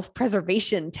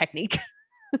self-preservation technique.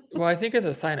 Well, I think it's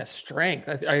a sign of strength.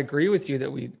 I agree with you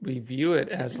that we view it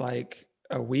as like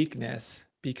a weakness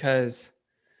because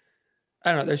I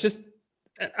don't know, there's just,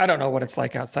 I don't know what it's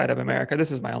like outside of America.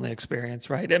 This is my only experience,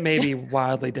 right? It may be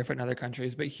wildly different in other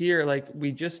countries, but here, like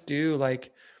we just do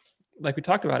like we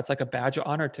talked about, it's like a badge of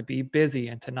honor to be busy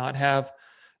and to not have,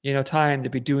 time to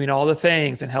be doing all the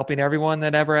things and helping everyone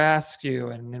that ever asks you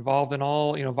and involved in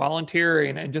all,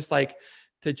 volunteering and just like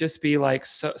to just be like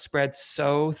so spread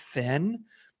so thin.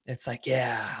 It's like,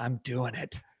 yeah, I'm doing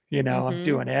it. I'm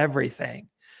doing everything.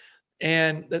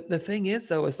 And the thing is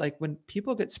though, is like when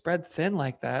people get spread thin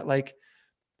like that, like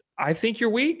I think you're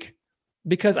weak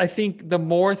because I think the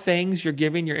more things you're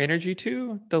giving your energy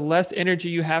to, the less energy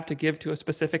you have to give to a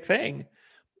specific thing.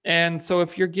 And so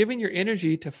if you're giving your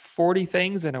energy to 40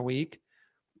 things in a week,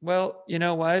 well, you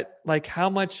know what? Like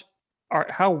how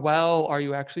well are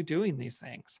you actually doing these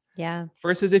things? Yeah.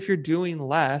 Versus if you're doing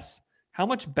less, how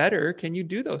much better can you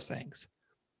do those things?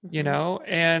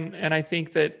 And I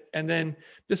think that, and then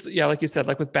just, like you said,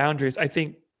 like with boundaries, I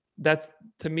think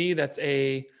to me, that's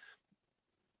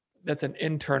an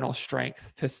internal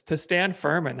strength to stand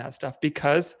firm in that stuff,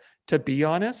 because to be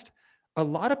honest, a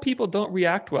lot of people don't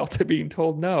react well to being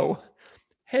told no.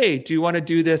 Hey, do you want to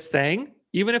do this thing?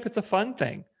 Even if it's a fun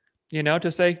thing,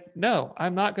 to say, no,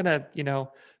 I'm not going to,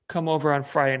 come over on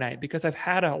Friday night because I've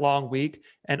had a long week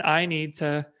and I need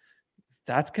to,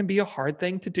 that can be a hard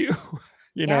thing to do,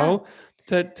 know?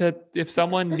 If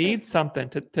someone needs something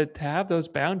to have those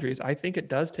boundaries, I think it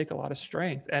does take a lot of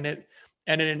strength, and it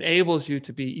enables you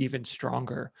to be even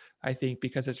stronger, I think,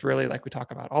 because it's really, like we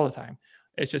talk about all the time,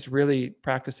 it's just really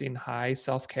practicing high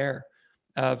self-care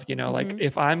of, like, Mhm.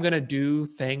 if I'm going to do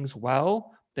things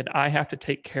well, then I have to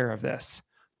take care of this,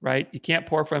 right? You can't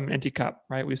pour from an empty cup,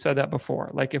 right? We've said that before.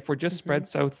 Like, if we're just Mhm. spread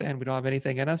so thin, we don't have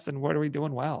anything in us, then what are we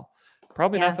doing well?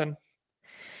 Probably Yeah. nothing.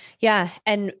 Yeah.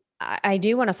 And I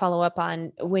do want to follow up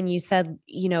on when you said,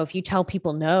 if you tell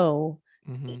people no,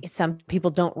 Hmm. some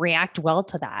people don't react well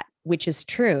to that, which is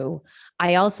true.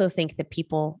 I also think that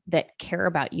people that care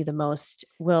about you the most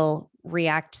will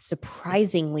react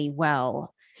surprisingly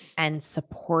well and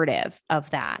supportive of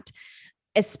that,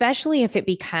 especially if it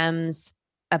becomes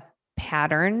a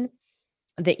pattern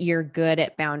that you're good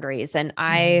at boundaries. And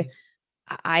I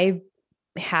Hmm. I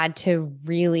had to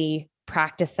really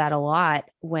practice that a lot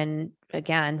when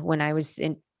I was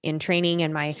in training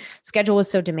and my schedule was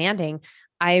so demanding.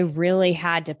 I really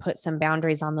had to put some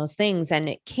boundaries on those things. And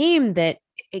it came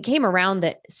around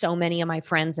that so many of my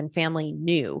friends and family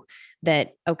knew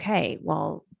that, okay,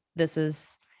 well, this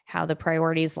is how the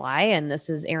priorities lie and this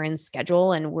is Erin's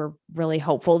schedule. And we're really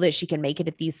hopeful that she can make it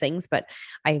at these things, but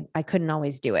I couldn't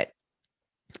always do it.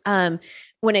 Um,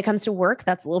 when it comes to work,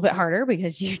 that's a little bit harder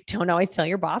because you don't always tell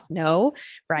your boss no,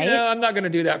 right? I'm not going to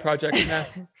do that project. Nah, I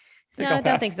think No, I'll I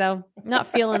don't think pass. so. Not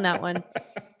feeling that one.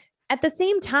 At the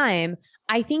same time,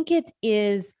 I think it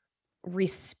is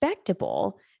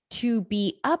respectable to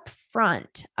be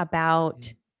upfront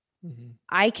about Mm-hmm.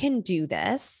 I can do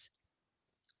this.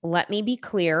 Let me be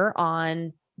clear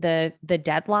on the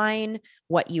deadline,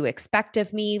 what you expect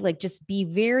of me, like just be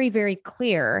very very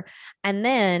clear, and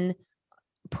then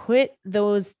put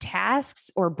those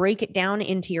tasks or break it down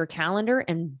into your calendar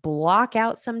and block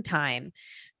out some time,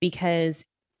 because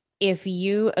if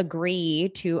you agree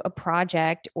to a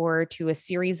project or to a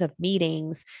series of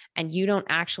meetings and you don't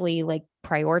actually like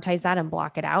prioritize that and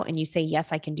block it out and you say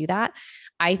yes I can do that,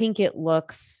 I think it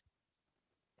looks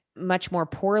much more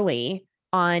poorly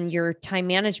on your time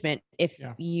management if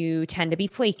Yeah. you tend to be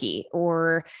flaky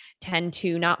or tend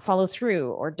to not follow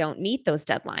through or don't meet those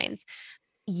deadlines.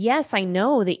 Yes, I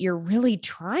know that you're really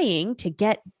trying to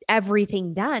get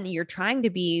everything done. You're trying to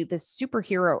be the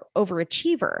superhero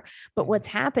overachiever. But Mm-hmm. what's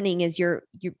happening is you're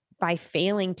by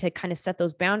failing to kind of set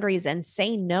those boundaries and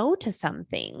say no to some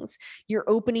things, you're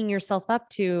opening yourself up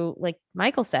to, like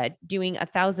Michael said, doing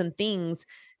 1,000 things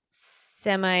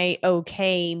semi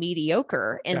okay,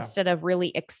 mediocre, Yeah. instead of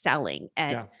really excelling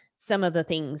at Yeah. some of the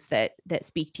things that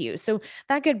speak to you. So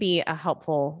that could be a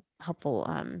helpful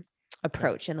Yeah.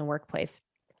 approach in the workplace.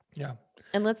 Yeah.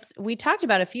 And we talked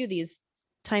about a few of these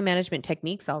time management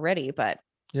techniques already, but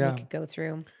we Yeah. could go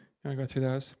through. You want to go through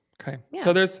those? Okay. Yeah.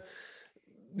 So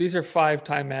these are 5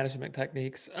 time management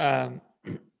techniques. And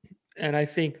I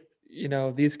think,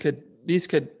 these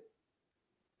could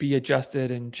be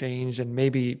adjusted and changed, and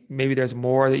maybe there's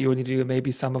more that you would need to do.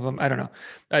 Maybe some of them, I don't know.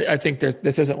 I think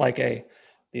this isn't like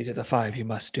these are the 5 you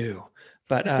must do,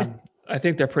 but I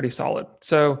think they're pretty solid.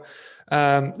 So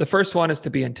the first one is to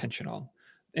be intentional,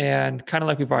 and kind of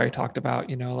like we've already talked about,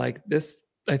 like this,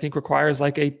 I think requires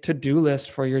like a to-do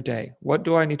list for your day. What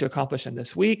do I need to accomplish in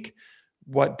this week?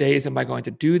 What days am I going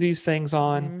to do these things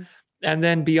on? Mhm. And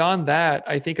then beyond that,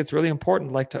 I think it's really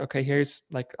important, like, okay, here's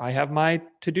like, I have my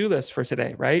to-do list for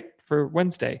today, right? For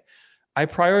Wednesday. I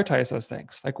prioritize those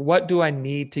things. Like, what do I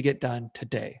need to get done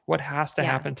today? What has to Yeah.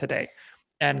 happen today?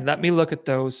 And let me look at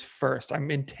those first.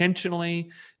 I'm intentionally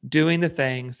doing the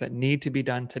things that need to be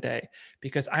done today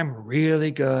because I'm really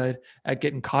good at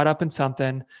getting caught up in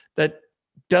something that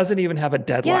doesn't even have a Yeah.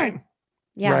 deadline,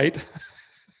 Yeah. right?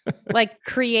 Like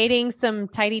creating some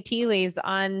tidy tea leaves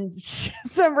on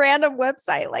some random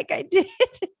website like I did.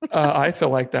 I feel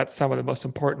like that's some of the most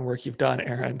important work you've done,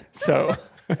 Aaron. So,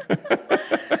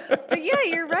 But yeah,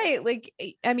 you're right. Like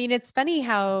I mean, it's funny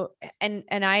how and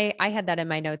I had that in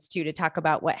my notes too, to talk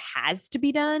about what has to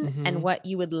be done and hmm, what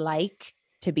you would like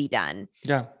to be done.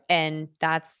 yeah, And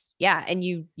that's yeah, and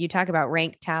you talk about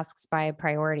rank tasks by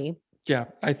priority. yeah.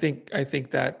 I think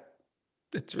that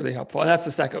it's really helpful, and that's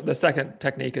the second. The second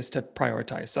technique is to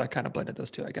prioritize. So I kind of blended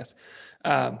those two, I guess.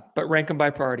 But rank them by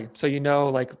priority. So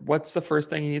like what's the first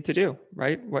thing you need to do,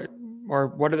 right?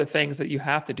 What are the things that you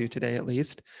have to do today at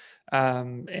least?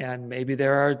 And maybe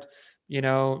there are,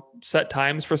 set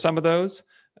times for some of those.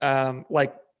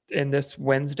 Like in this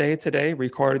Wednesday today,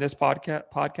 recording this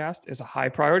podcast is a high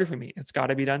priority for me. It's got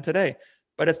to be done today,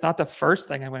 but it's not the first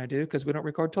thing I'm going to do because we don't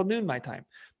record till noon my time.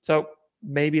 So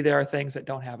maybe there are things that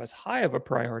don't have as high of a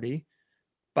priority,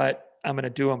 but I'm going to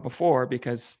do them before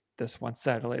because this once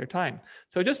said at a later time.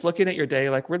 So just looking at your day,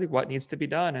 like really what needs to be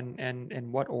done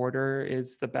and what order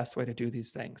is the best way to do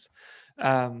these things.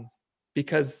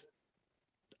 Because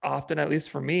often, at least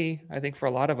for me, I think for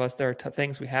a lot of us, there are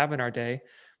things we have in our day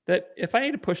that if I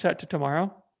need to push that to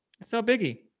tomorrow, it's no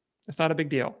biggie. It's not a big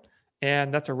deal.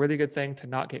 And that's a really good thing to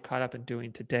not get caught up in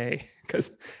doing today, because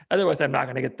otherwise I'm not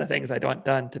going to get the things I don't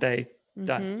done today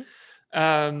done.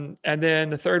 And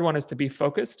then the third one is to be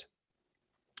focused,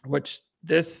 which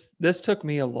this took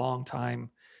me a long time,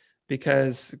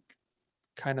 because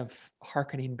kind of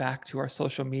hearkening back to our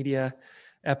social media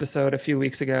episode a few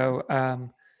weeks ago,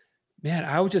 man,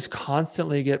 I would just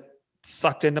constantly get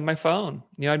sucked into my phone.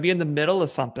 You know, I'd be in the middle of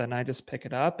something, I just pick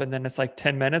it up, and then it's like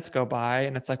 10 minutes go by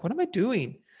and it's like, what am I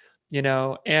doing? You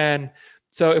know, and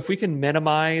so if we can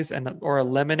minimize or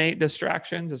eliminate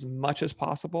distractions as much as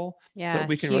possible, so that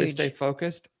we can really stay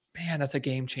focused, man, that's a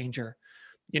game changer.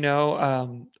 You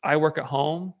know, I work at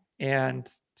home, and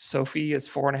Sophie is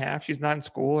 4.5. She's not in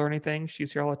school or anything.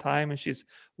 She's here all the time, and she's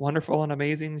wonderful and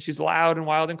amazing. She's loud and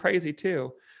wild and crazy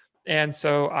too. And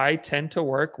so I tend to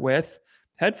work with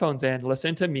headphones in,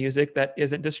 listen to music that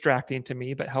isn't distracting to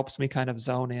me, but helps me kind of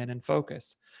zone in and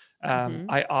focus.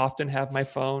 I often have my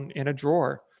phone in a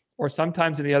drawer, or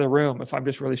sometimes in the other room if I'm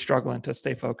just really struggling to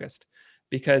stay focused.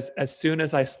 Because as soon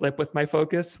as I slip with my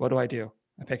focus, what do?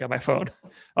 I pick up my phone.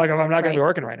 Like, if I'm not going to be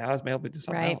working right now, I was able to do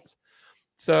something else.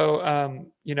 So,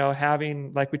 you know,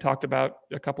 having, like we talked about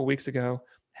a couple of weeks ago,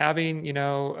 having, you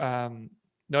know,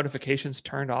 notifications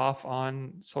turned off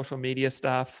on social media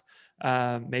stuff,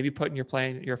 maybe putting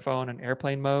your phone in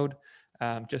airplane mode,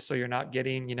 just so you're not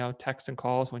getting, you know, texts and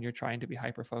calls when you're trying to be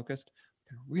hyper focused,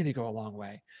 can really go a long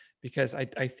way, because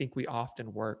I think we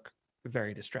often work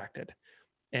very distracted.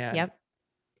 And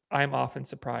I'm often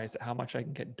surprised at how much I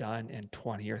can get done in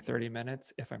 20 or 30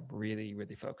 minutes if I'm really,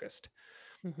 really focused.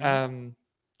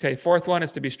 Okay, fourth one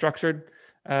is to be structured.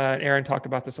 Aaron talked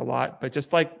about this a lot, but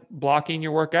just like blocking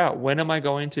your workout, when am I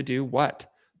going to do what?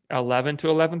 11 to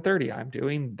 11:30, I'm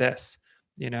doing this.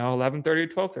 You know, 11:30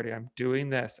 to 12:30, I'm doing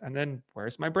this. And then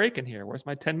where's my break in here? Where's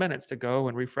my 10 minutes to go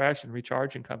and refresh and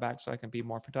recharge and come back so I can be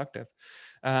more productive?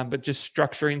 But just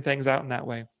structuring things out in that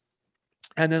way.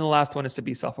 And then the last one is to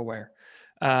be self-aware.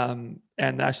 And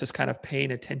that's just kind of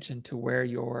paying attention to where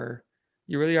you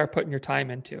really are putting your time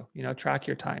into, you know, track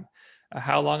your time.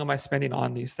 How long am I spending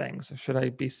on these things? Should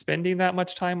I be spending that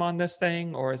much time on this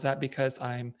thing? Or is that because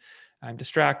I'm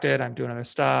distracted, I'm doing other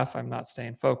stuff, I'm not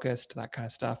staying focused, that kind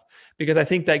of stuff? Because I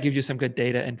think that gives you some good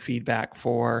data and feedback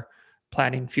for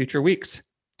planning future weeks,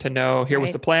 to know, here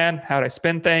was the plan, how did I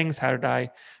spend things, where did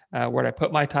I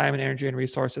put my time and energy and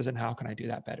resources, and how can I do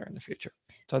that better in the future?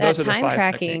 So those are the 5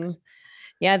 techniques.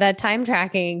 Yeah, that time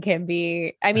tracking can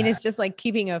be, I mean, it's just like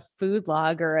keeping a food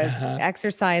log or an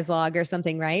exercise log or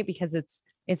something, right? Because it's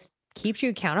keeps you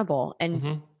accountable,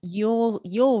 and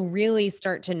you'll really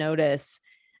start to notice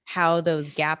how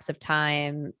those gaps of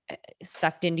time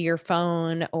sucked into your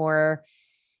phone or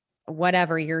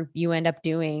whatever you end up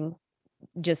doing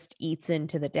just eats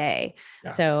into the day.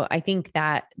 So I think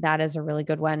that is a really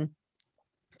good one.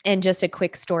 And just a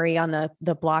quick story on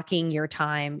the blocking your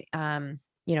time,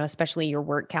 you know, especially your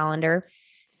work calendar.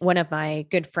 One of my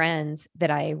good friends that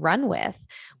I run with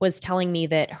was telling me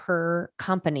that her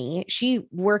company, she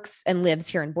works and lives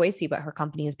here in Boise, but her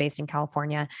company is based in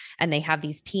California, and they have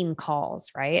these team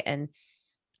calls, right? And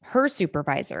her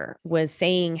supervisor was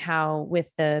saying how,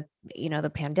 with the, you know, the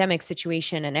pandemic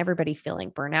situation and everybody feeling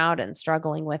burnout and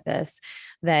struggling with this,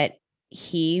 that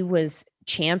he was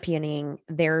championing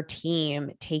their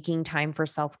team taking time for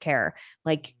self-care.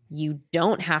 Like, you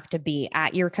don't have to be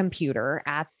at your computer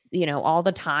at, you know, all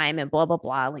the time and blah, blah,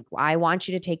 blah. Like, I want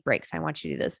you to take breaks. I want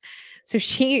you to do this. So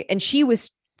she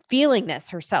was feeling this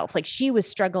herself. Like, she was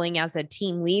struggling as a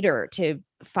team leader to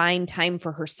find time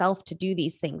for herself to do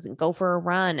these things and go for a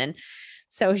run. And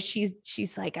so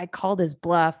she's like, I called his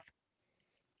bluff,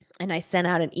 and I sent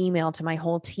out an email to my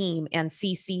whole team and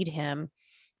CC'd him,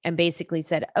 and basically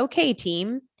said, okay,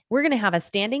 team, we're going to have a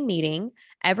standing meeting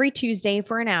every Tuesday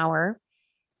for an hour,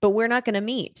 but we're not going to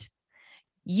meet.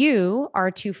 You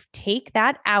are to take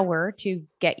that hour to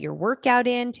get your workout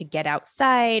in, to get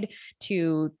outside,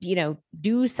 to, you know,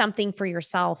 do something for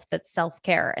yourself that's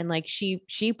self-care. And like,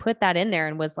 she put that in there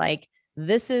and was like,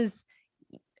 this is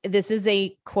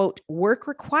a quote work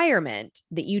requirement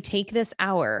that you take this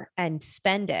hour and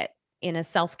spend it in a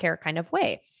self-care kind of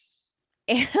way.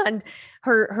 And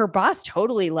her boss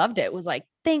totally loved it. Was like,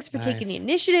 thanks for taking the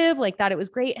initiative. Like, thought it was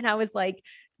great. And I was like,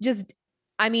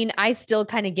 I mean, I still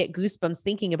kind of get goosebumps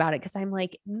thinking about it, because I'm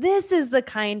like, this is the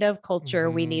kind of culture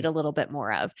we need a little bit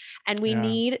more of. And we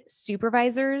need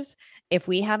supervisors if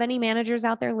we have any managers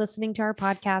out there listening to our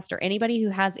podcast or anybody who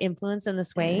has influence in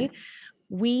this way,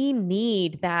 we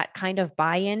need that kind of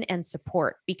buy-in and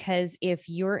support, because if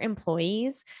your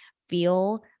employees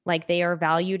feel like they are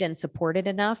valued and supported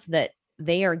enough that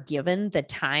they are given the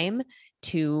time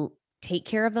to take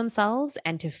care of themselves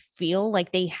and to feel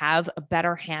like they have a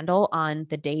better handle on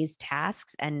the day's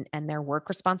tasks and their work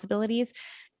responsibilities,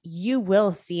 you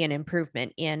will see an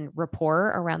improvement in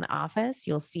rapport around the office.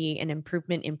 You'll see an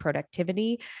improvement in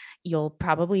productivity. You'll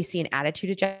probably see an attitude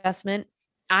adjustment.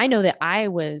 I know that I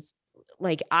was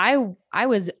like, I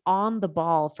was on the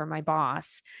ball for my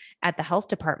boss at the health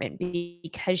department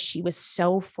because she was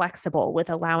so flexible with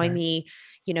allowing me,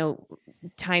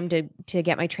 time to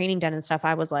get my training done and stuff.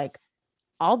 I was like,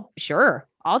 I'll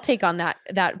take on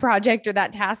that project or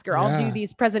that task, or I'll do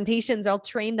these presentations. I'll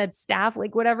train that staff,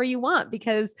 like whatever you want,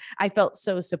 because I felt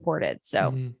so supported.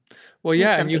 So, well,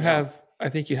 yeah. And I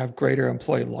think you have greater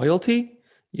employee loyalty.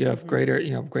 You have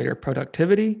greater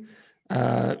productivity,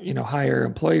 higher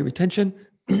employee retention,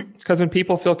 because when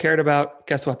people feel cared about,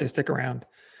 guess what? They stick around.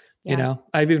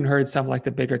 I've even heard some, like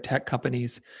the bigger tech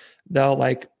companies, they'll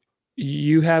like,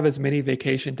 you have as many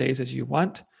vacation days as you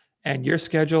want, and your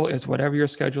schedule is whatever your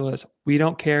schedule is. We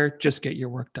don't care. Just get your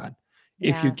work done.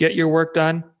 Yeah. If you get your work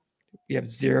done, you have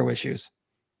zero issues,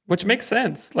 which makes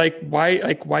sense. Like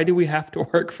why do we have to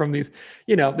work from these,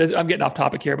 I'm getting off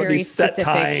topic here, but these set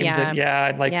times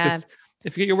just,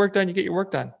 if you get your work done, you get your work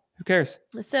done. Who cares?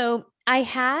 So I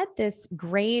had this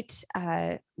great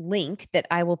link that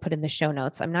I will put in the show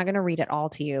notes. I'm not going to read it all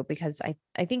to you because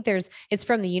I think it's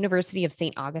from the University of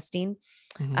St. Augustine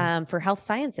for health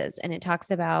sciences. And it talks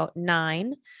about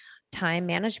 9 time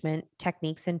management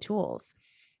techniques and tools.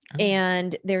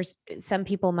 And there's some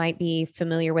people might be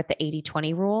familiar with the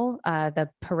 80-20 rule, the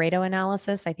Pareto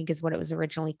analysis, I think is what it was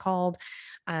originally called,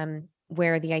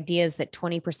 where the idea is that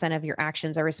 20% of your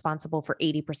actions are responsible for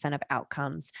 80% of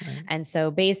outcomes. Right. And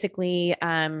so basically,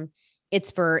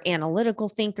 it's for analytical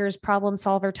thinkers, problem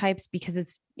solver types, because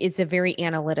it's a very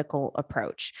analytical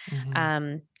approach.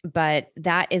 But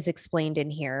that is explained in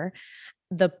here.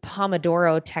 The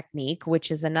Pomodoro technique,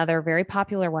 which is another very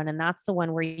popular one. And that's the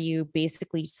one where you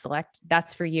basically select,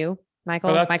 that's for you,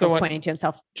 Michael. Michael's pointing to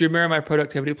himself. Do you remember my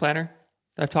productivity planner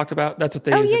I've talked about? That's what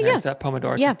they use in there. It's that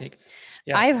Pomodoro technique.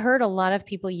 Yeah. I've heard a lot of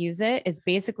people use it. Is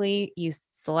basically you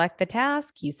select the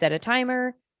task, you set a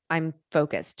timer. I'm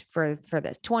focused for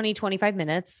this 20, 25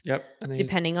 minutes,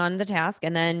 depending on the task.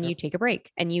 And then you take a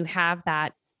break, and you have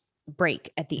that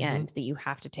break at the end that you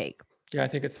have to take. Yeah, I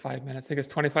think it's 5 minutes. I think it's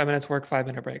 25 minutes work,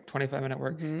 5-minute break, 25-minute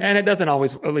work. And it doesn't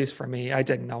always, at least for me, I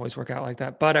didn't always work out like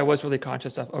that, but I was really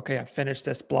conscious of, okay, I finished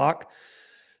this block.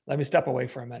 Let me step away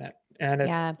for a minute.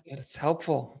 And it's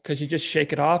helpful because you just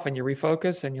shake it off and you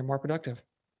refocus and you're more productive.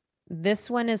 This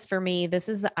one is for me. This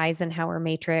is the Eisenhower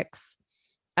Matrix.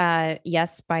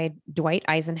 Yes, by Dwight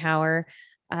Eisenhower,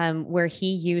 where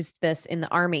he used this in the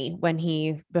Army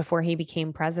before he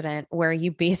became president, where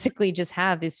you basically just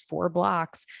have these 4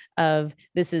 blocks of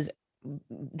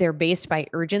they're based by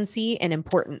urgency and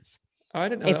importance. Oh, I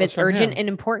didn't know. If it's urgent and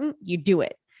important, you do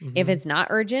it. If it's not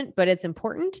urgent, but it's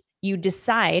important, you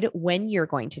decide when you're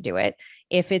going to do it.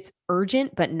 If it's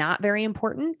urgent, but not very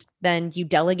important, then you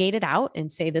delegate it out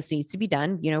and say, this needs to be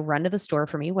done, run to the store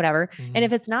for me, whatever. And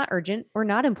if it's not urgent or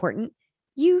not important,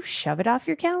 you shove it off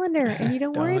your calendar and you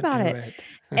don't worry about it.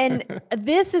 And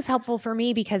this is helpful for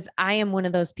me because I am one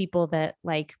of those people that,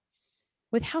 like,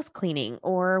 with house cleaning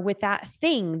or with that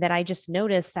thing that I just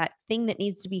noticed, that thing that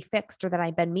needs to be fixed or that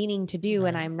I've been meaning to do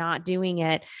and I'm not doing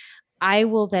it, I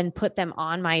will then put them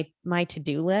on my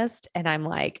to-do list. And I'm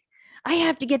like, I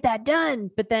have to get that done.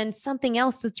 But then something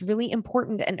else that's really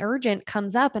important and urgent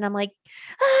comes up and I'm like,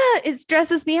 it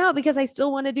stresses me out because I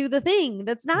still want to do the thing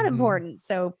that's not important.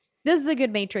 So this is a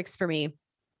good matrix for me.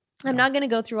 I'm not going to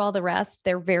go through all the rest.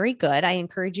 They're very good. I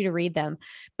encourage you to read them.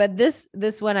 But this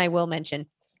one I will mention,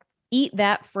 eat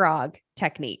that frog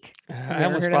technique. I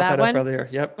almost brought that up earlier.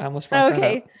 Yep. I almost brought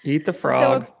that up. Eat the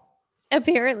frog. So,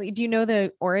 apparently, do you know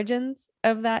the origins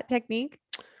of that technique?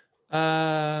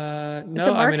 No. It's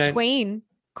a Mark Twain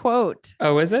quote.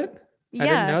 Oh, is it? Yeah. I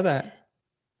didn't know that.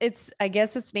 I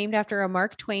guess it's named after a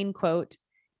Mark Twain quote.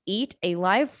 Eat a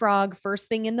live frog first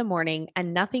thing in the morning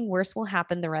and nothing worse will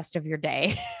happen the rest of your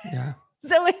day. Yeah.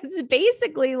 So it's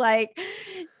basically like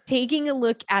taking a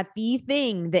look at the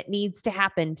thing that needs to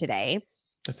happen today.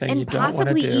 The thing and you don't want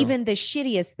to do. Possibly even the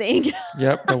shittiest thing.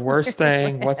 Yep. The worst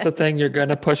thing. What's the thing you're going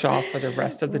to push off for the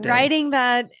rest of the day? Writing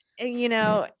that,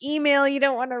 email you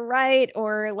don't want to write,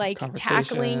 or like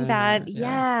tackling that.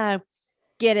 Yeah.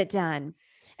 Get it done.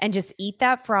 and just eat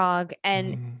that frog.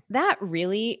 And Mhm. that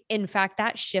really, in fact,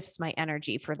 that shifts my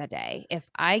energy for the day. If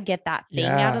I get that thing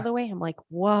out of Yeah. the way, I'm like,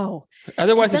 whoa. And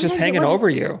Otherwise, it's just sometimes it hanging wasn't, over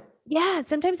you. yeah,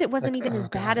 sometimes it wasn't Like, even oh as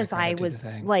bad God, I as gotta I do the was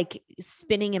thing. like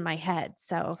spinning in my head.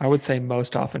 So, I would say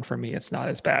most often for me, it's not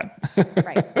as bad.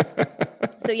 right.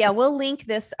 So yeah, we'll link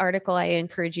this article. I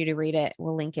encourage you to read it.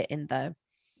 We'll link it Yeah.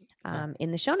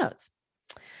 in the show notes.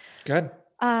 Good.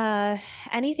 Uh,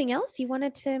 anything else you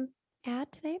wanted to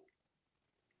add today?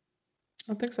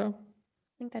 I think so. I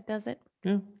think that does it.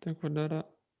 Yeah, I think we're done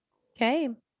up. Okay.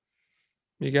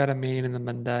 You got a meaning in the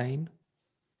mundane?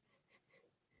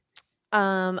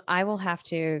 I will have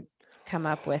to come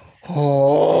up with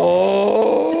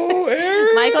Oh,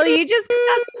 Michael, Aaron! you just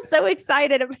got so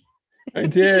excited. I You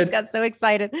just did. got so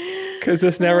excited. Because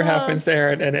this never Oh, happens to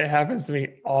Aaron, and it happens to me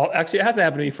all. Actually, it hasn't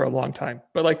happened to me for a long time,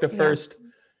 but like the yeah. first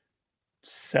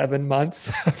 7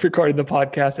 months of recording the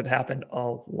podcast, it happened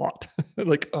a lot.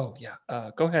 Like, oh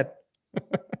yeah, go ahead. I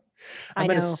I'm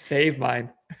gonna know. save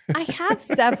mine. I have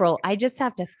several. I just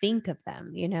have to think of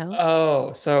them, you know?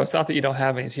 Oh, so it's not that you don't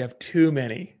have any; it's you have too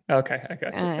many. Okay, I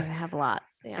got you. I have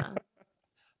lots. Yeah.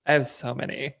 I have so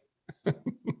many.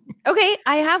 Okay.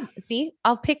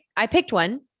 I picked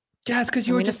one. Yeah, it's because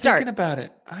you I'm were going to just thinking start. about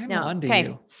it. I'm No. on to Okay.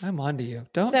 you. I'm on to you.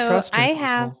 Don't So trust I me,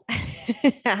 have,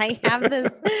 people. I have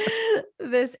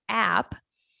this app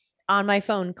on my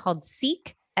phone called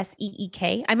Seek,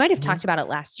 Seek. I might have Mhm. talked about it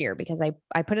last year because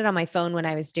I put it on my phone when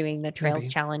I was doing the Trails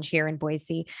Maybe. Challenge here in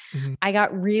Boise. Mhm. I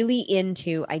got really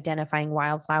into identifying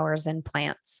wildflowers and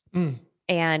plants. Mm.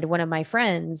 And one of my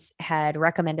friends had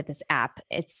recommended this app.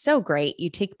 It's so great. You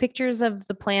take pictures of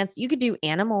the plants. You could do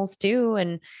animals too.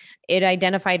 And it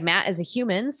identified Matt as a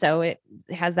human. So it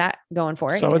has that going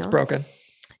for it. So it's broken.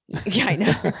 Yeah, I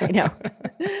know. I know.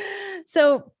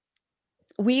 So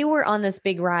we were on this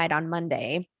big ride on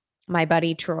Monday, my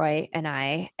buddy Troy and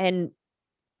I, and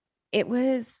it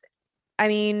was, I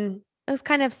mean, it was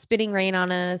kind of spitting rain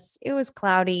on us. It was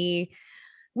cloudy.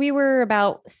 We were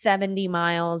about 70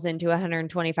 miles into a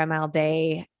 125-mile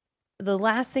day. The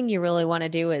last thing you really want to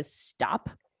do is stop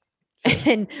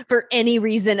and for any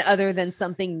reason other than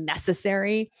something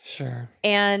necessary. Sure.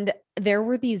 And there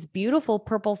were these beautiful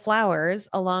purple flowers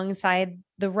alongside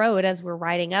the road as we're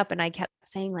riding up. And I kept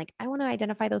saying, like, I want to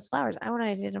identify those flowers. I want to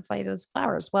identify those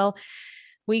flowers. Well,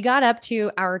 we got up to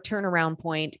our turnaround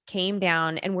point, came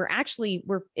down, and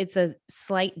it's a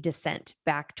slight descent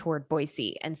back toward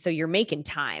Boise. And so you're making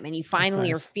time and you finally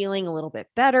are nice. feeling a little bit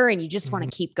better and you just want Mhm.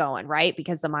 to keep going, right?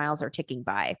 Because the miles are ticking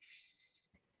by.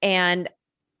 And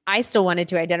I still wanted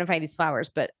to identify these flowers,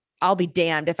 but I'll be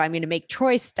damned if I'm going to make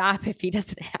Troy stop if he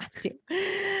doesn't have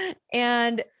to.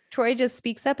 And Troy just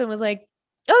speaks up and was like,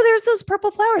 "Oh, there's those purple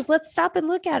flowers. Let's stop and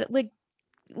look at it. Like,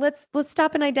 let's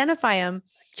stop and identify them."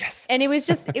 Yes. And it was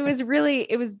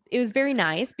very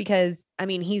nice because I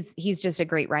mean, he's just a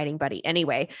great riding buddy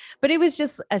anyway, but it was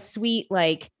just a sweet,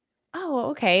 like, oh,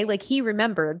 okay. Like he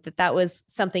remembered that was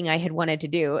something I had wanted to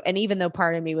do. And even though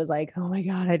part of me was like, oh my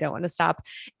God, I don't want to stop.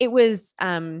 It was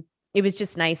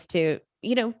just nice to,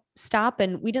 stop,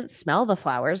 and we didn't smell the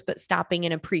flowers, but stopping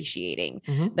and appreciating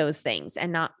Mhm. those things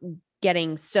and not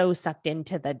getting so sucked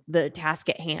into the task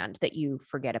at hand that you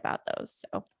forget about those.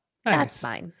 So that's Nice.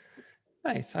 mine.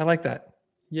 Nice. I like that.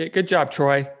 Yeah. Good job,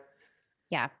 Troy.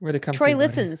 Yeah. Way to come Troy through, buddy.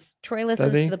 listens. Troy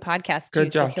listens he? to the podcast Good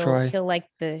too. job, So Troy. he'll like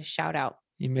the shout out.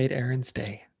 You made Aaron's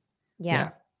day. Yeah.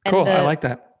 Cool. And I like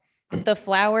that. the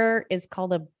flower is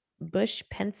called a bush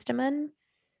penstemon.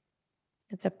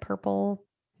 It's a purple.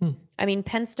 I mean,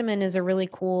 penstemon is a really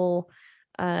cool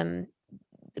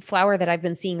flower that I've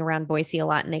been seeing around Boise a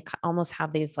lot. And they almost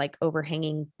have these like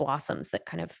overhanging blossoms that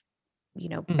kind of,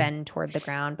 bend toward the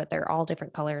ground, but they're all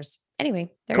different colors.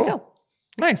 Anyway, there you go.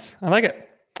 Nice. I like it.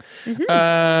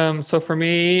 Mhm. So for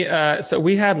me, so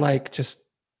we had like just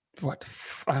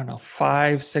I don't know,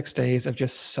 5-6 days of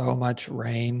just so much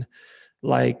rain.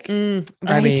 Like, Right.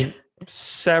 I mean,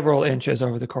 several inches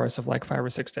over the course of like 5 or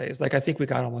 6 days. Like I think we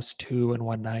got almost 2 in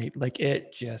one night. Like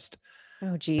it just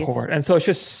poured. And so it's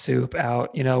just soup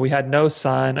out. We had no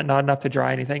sun, not enough to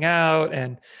dry anything out.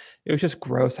 And it was just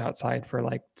gross outside for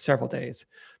like several days.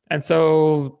 And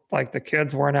so like the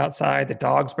kids weren't outside, the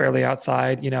dog's barely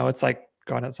outside. It's like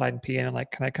going outside and peeing and like,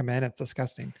 can I come in? It's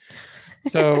disgusting.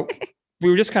 So we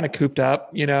were just kind of cooped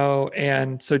up,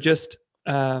 and so just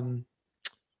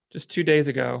 2 days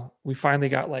ago, we finally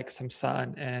got like some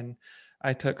sun, and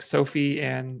I took Sophie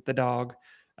and the dog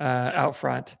out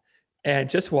front, and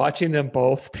just watching them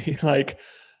both be like,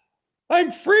 I'm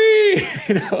free.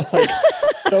 Like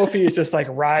Sophie is just like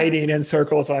riding in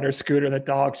circles on her scooter. The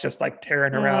dog's just like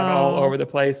tearing around all over the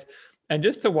place. And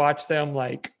just to watch them,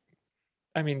 like,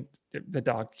 I mean, the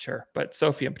dog, sure, but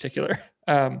Sophie in particular,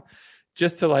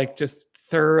 just to just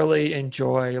thoroughly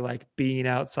enjoy being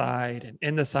outside and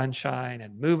in the sunshine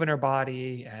and moving her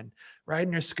body and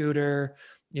riding her scooter.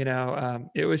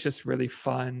 It was just really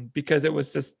fun because it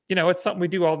was just, it's something we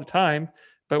do all the time,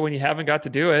 but when you haven't got to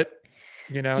do it,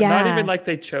 not even like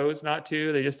they chose not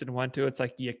to, they just didn't want to. It's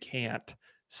like, you can't,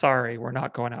 sorry, we're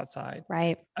not going outside.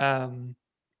 Right.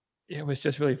 It was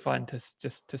just really fun to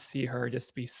see her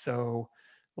just be so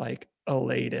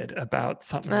elated about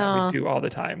something that we do all the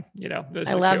time.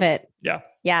 I love it. Yeah.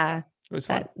 Yeah. It was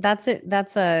fun. That's it.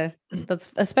 That's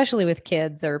especially with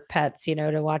kids or pets,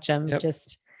 to watch them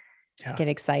just get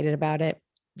excited about it.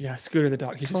 Yeah. Scooter the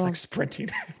dog. He's just sprinting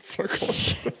in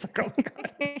circles. Just oh my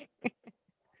God.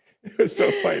 It was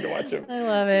so funny to watch him. I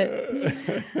love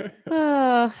it.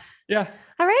 Yeah.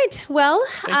 All right. Well,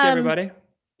 thank you, everybody.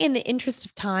 In the interest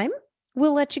of time,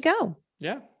 we'll let you go.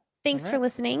 Yeah. Thanks for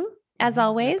listening, as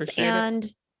always,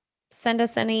 and send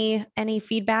us any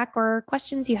feedback or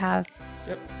questions you have.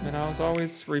 Yep. And as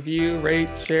always, review, rate,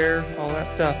 share, all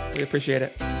that stuff. We appreciate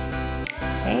it.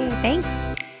 Hey, thanks.